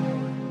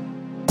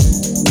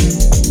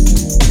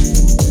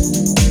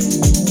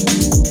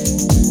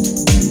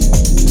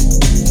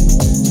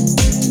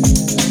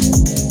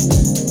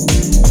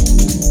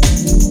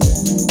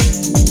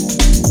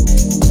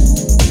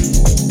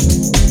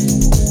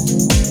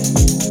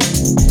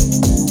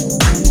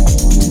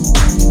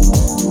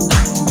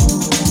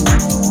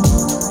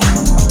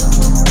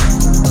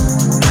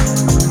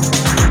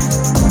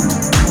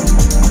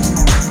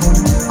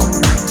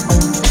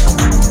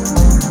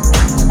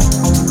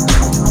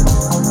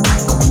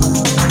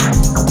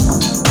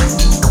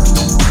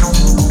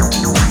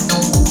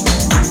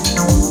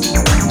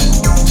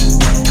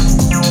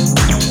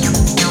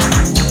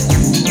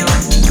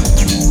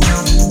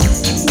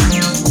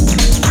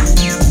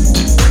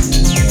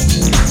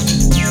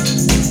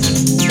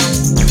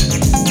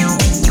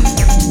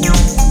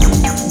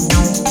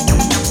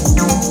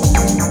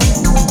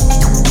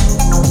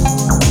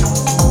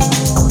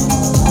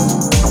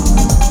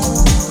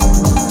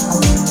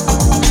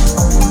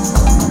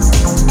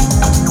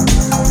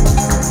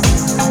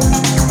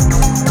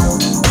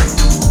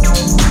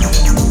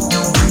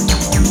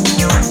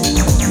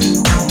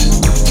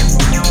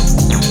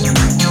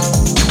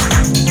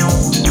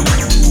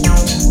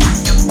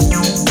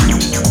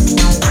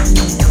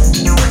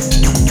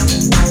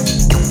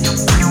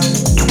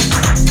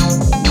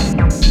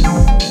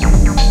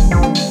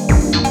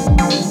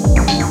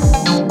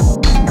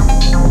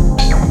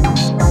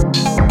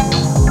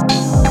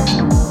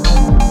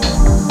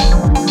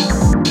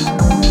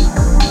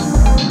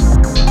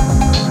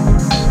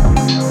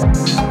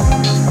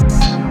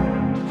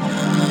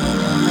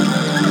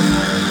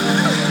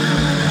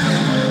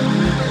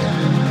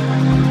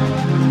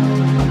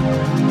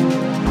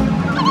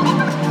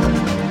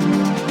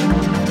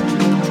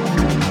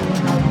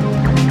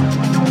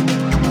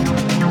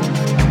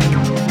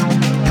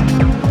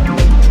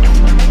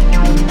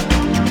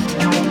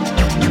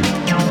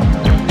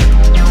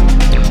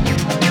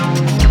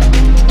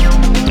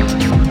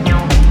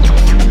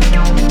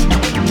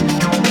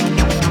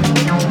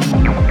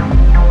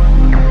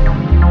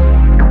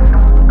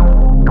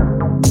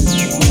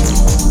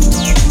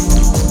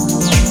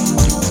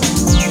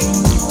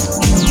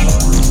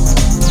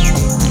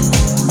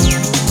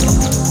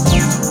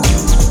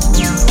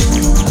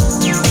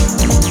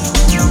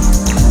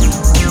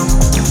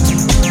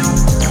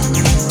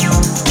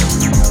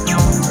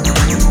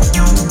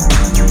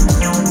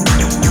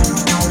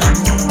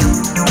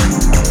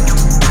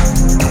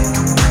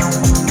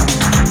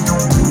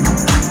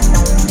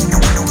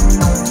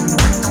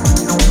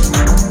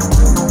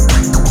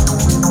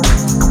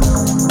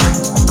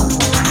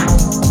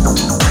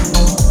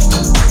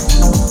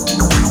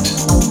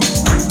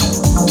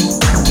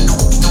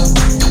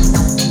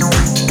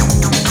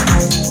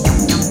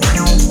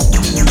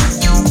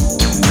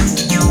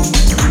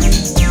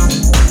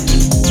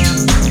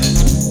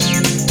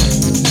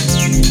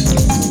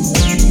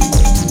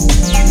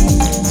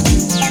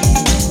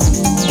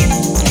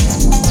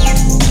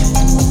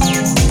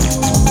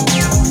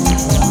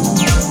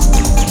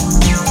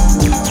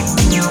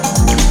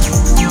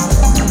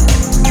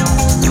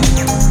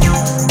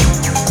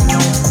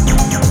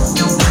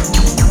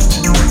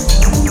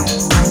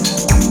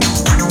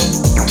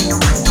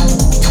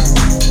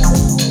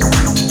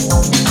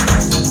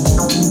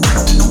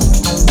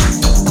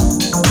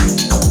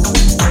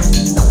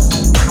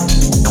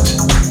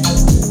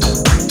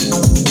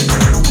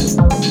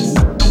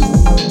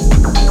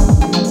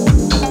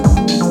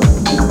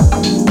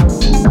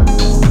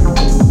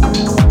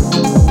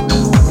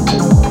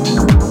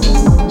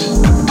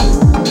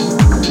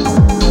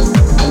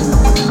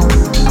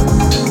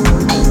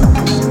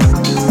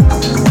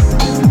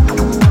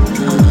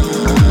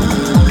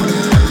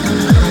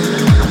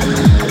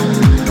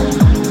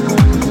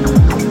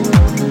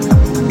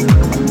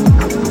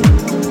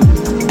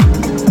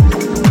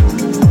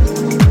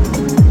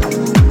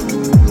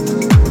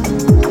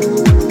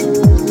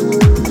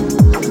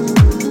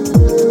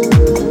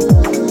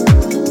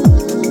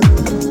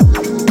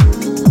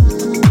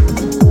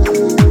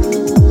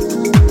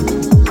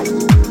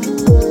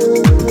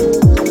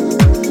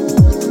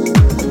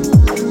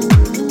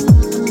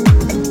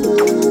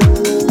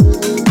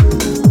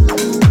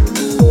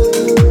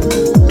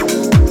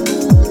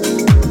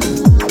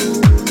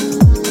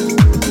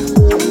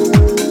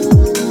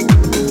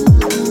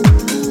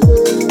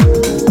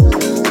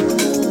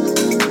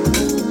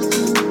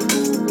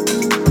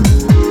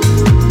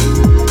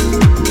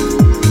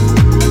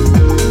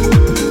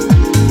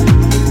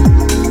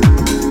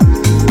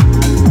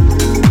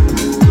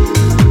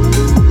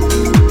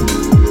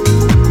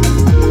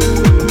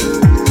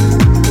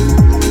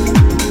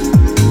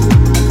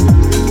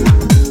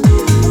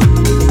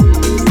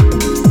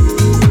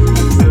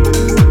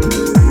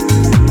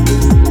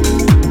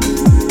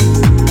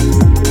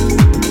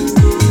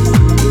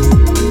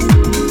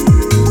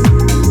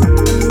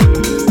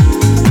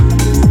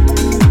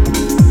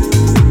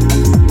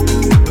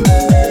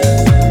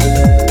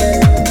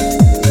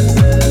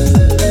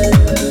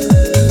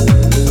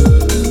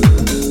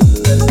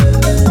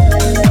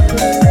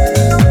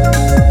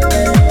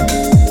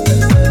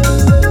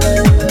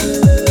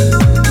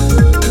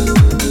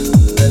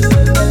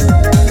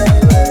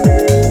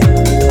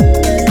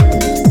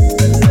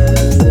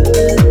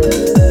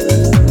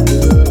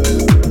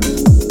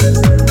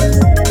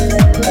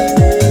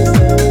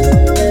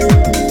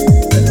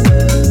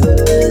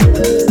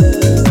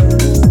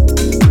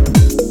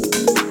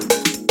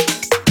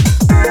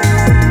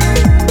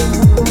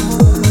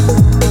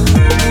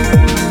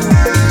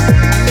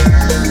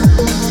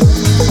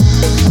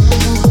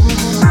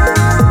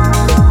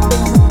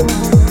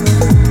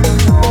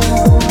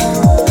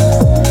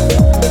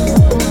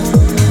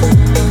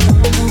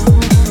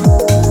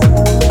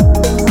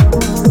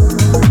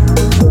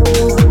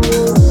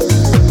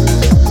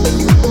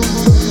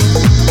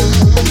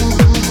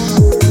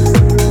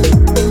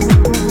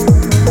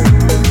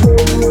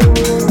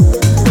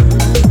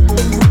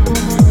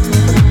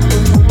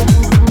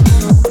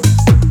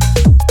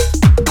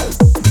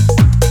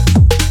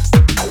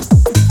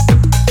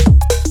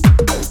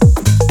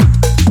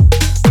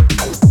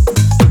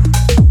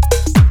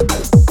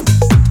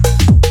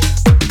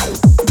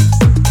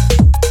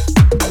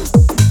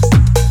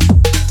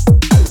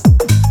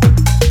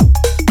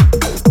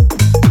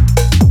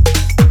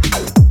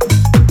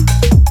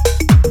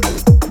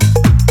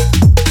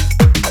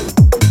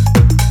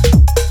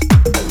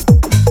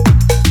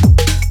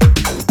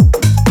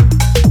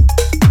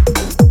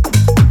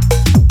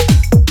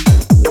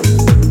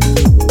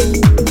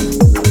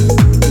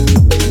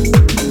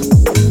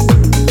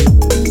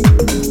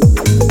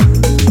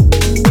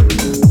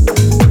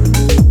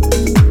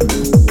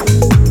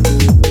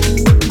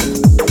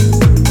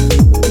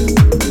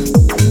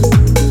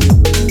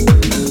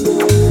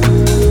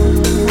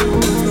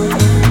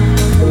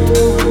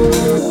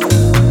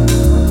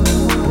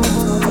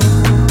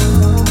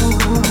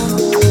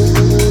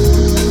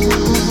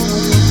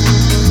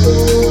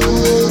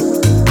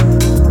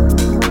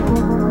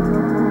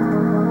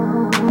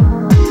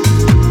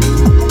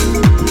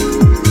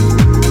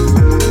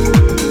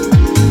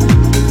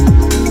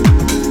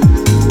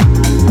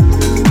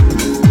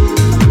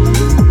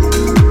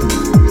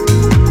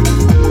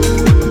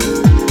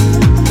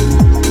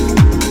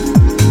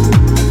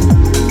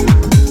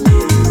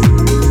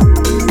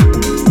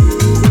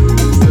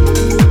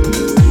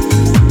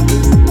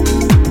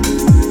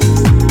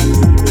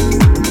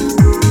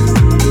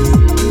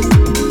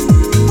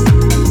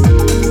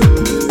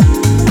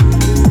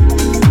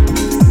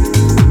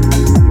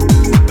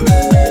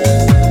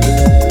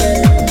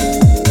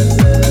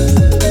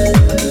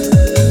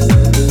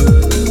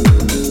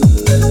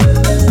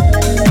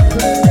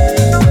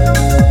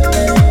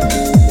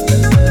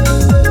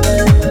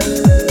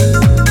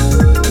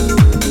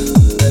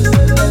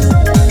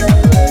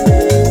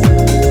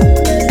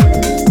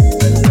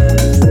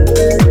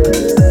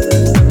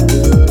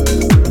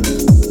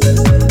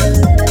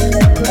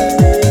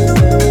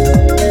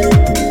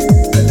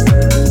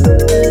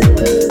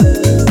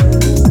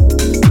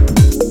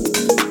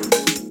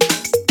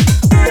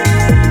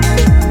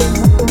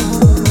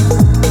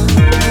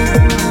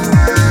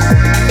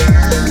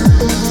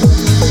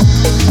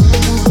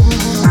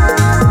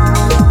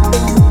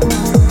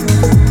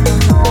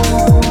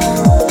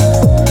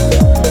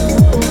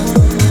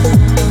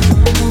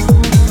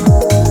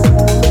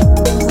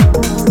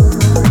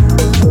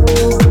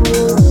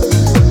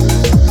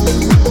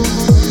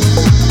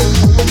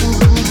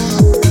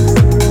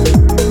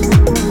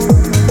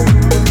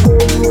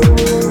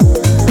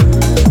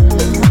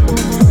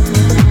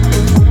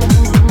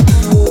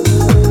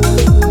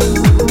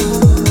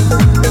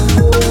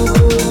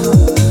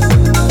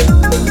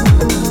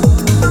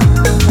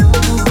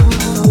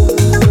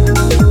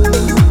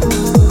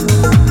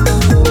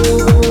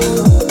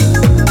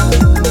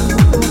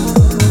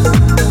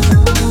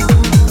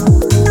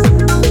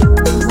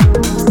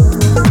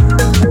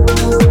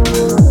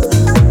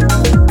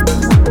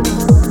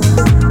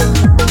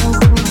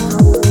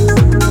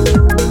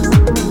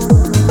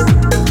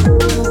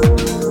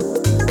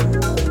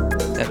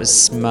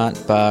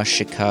 Smart Bar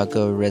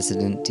Chicago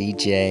resident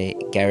DJ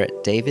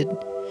Garrett David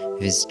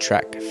with his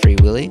track Free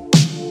Willy.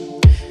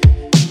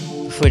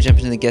 Before we jump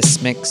into the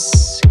guest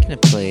mix, I'm gonna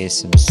play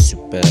some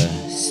super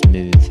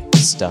smooth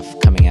stuff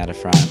coming out of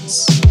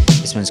France.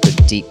 This one's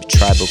called Deep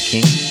Tribal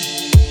King,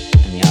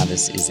 and the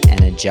artist is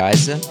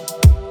Energizer.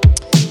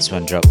 This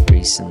one dropped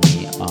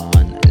recently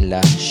on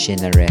La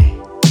Chinere.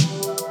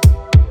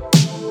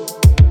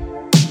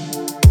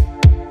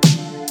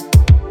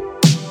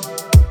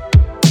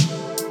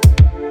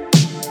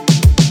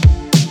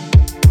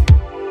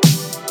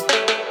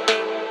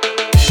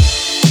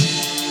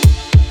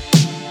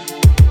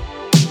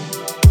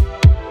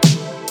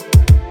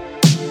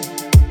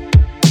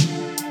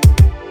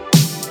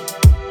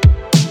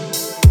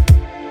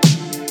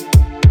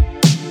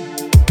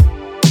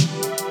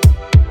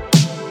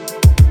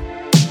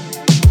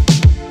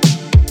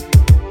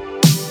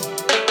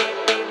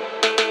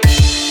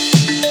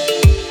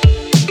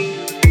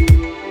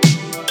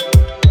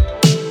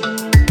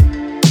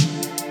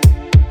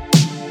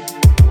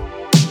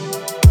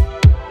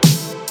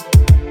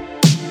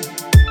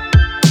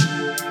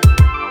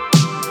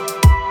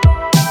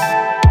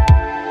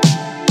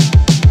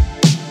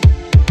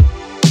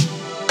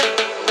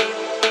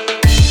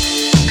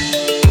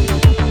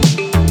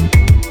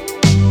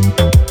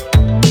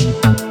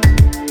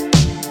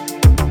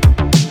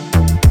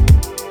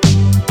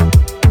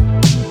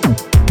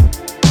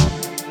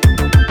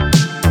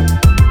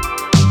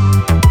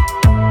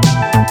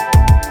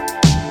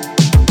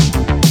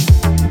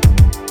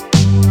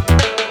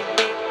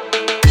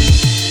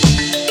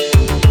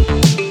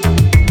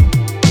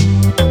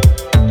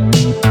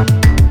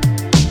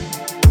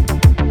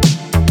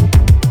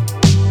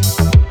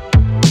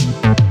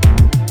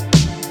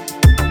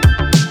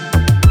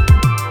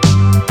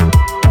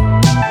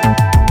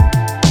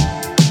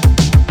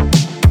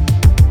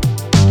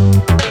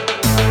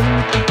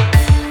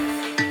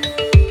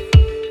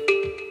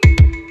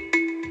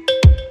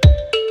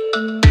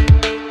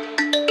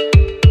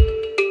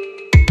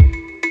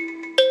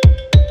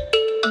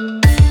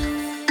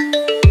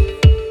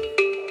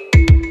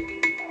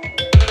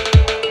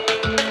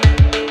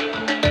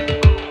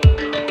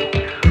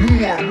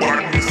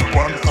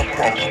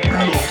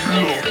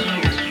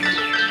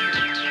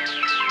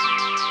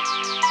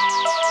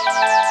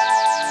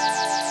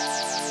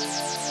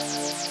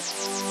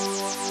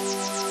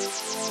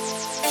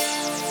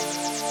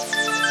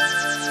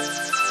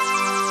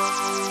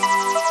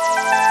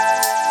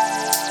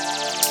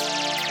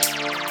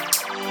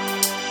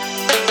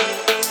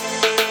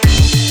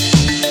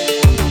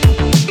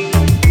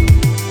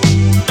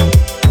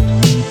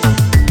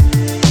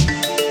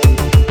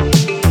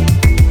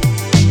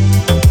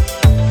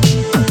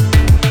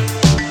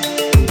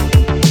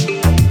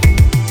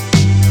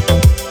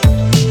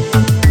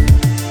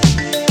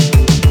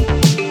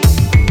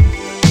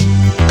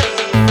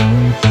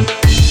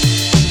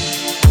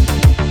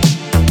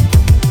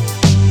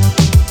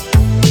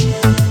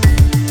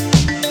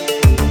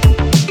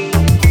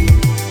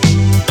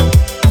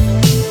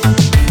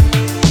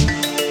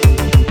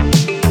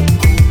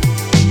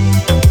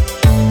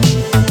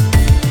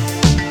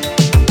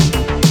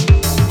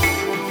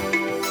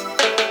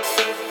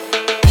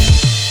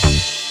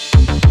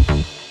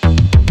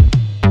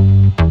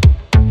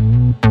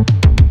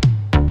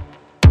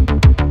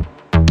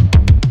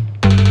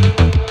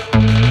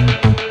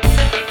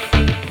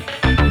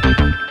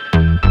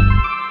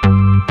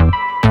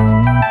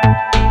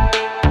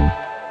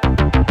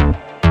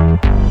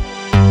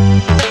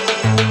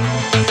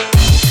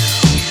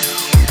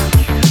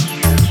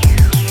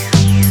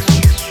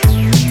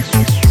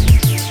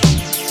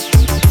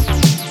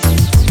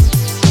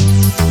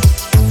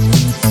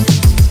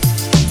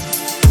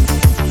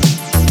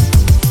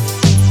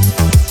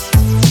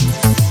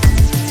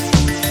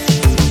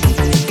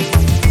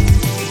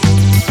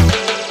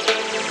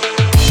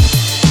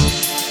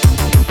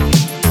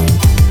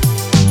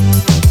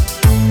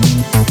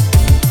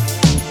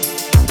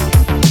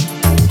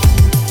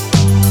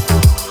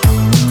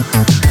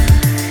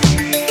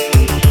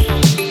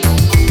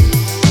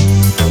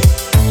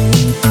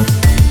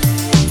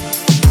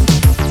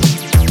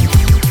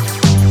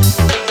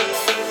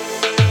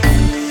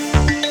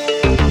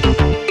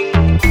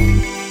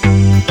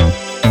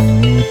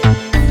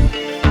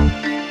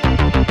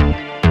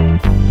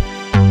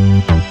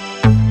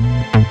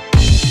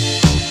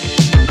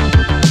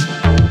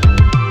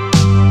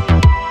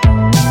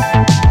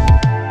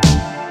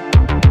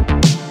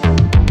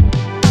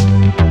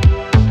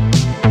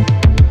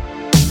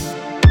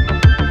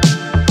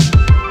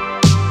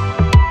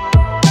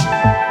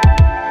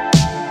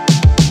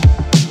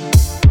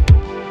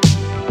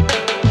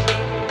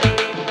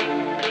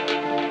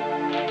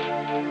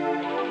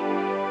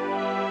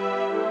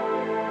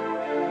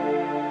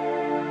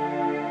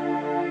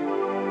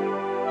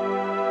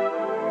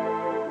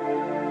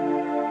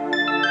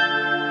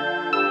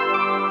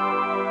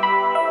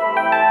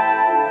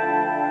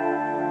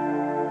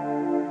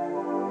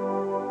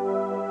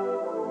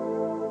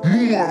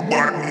 More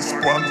badness,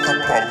 pants up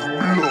of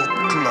blood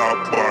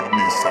clot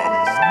badness. A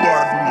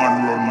bad man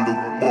run the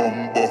bomb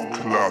buck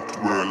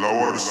that world. I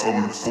want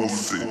some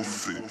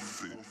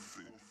pussy.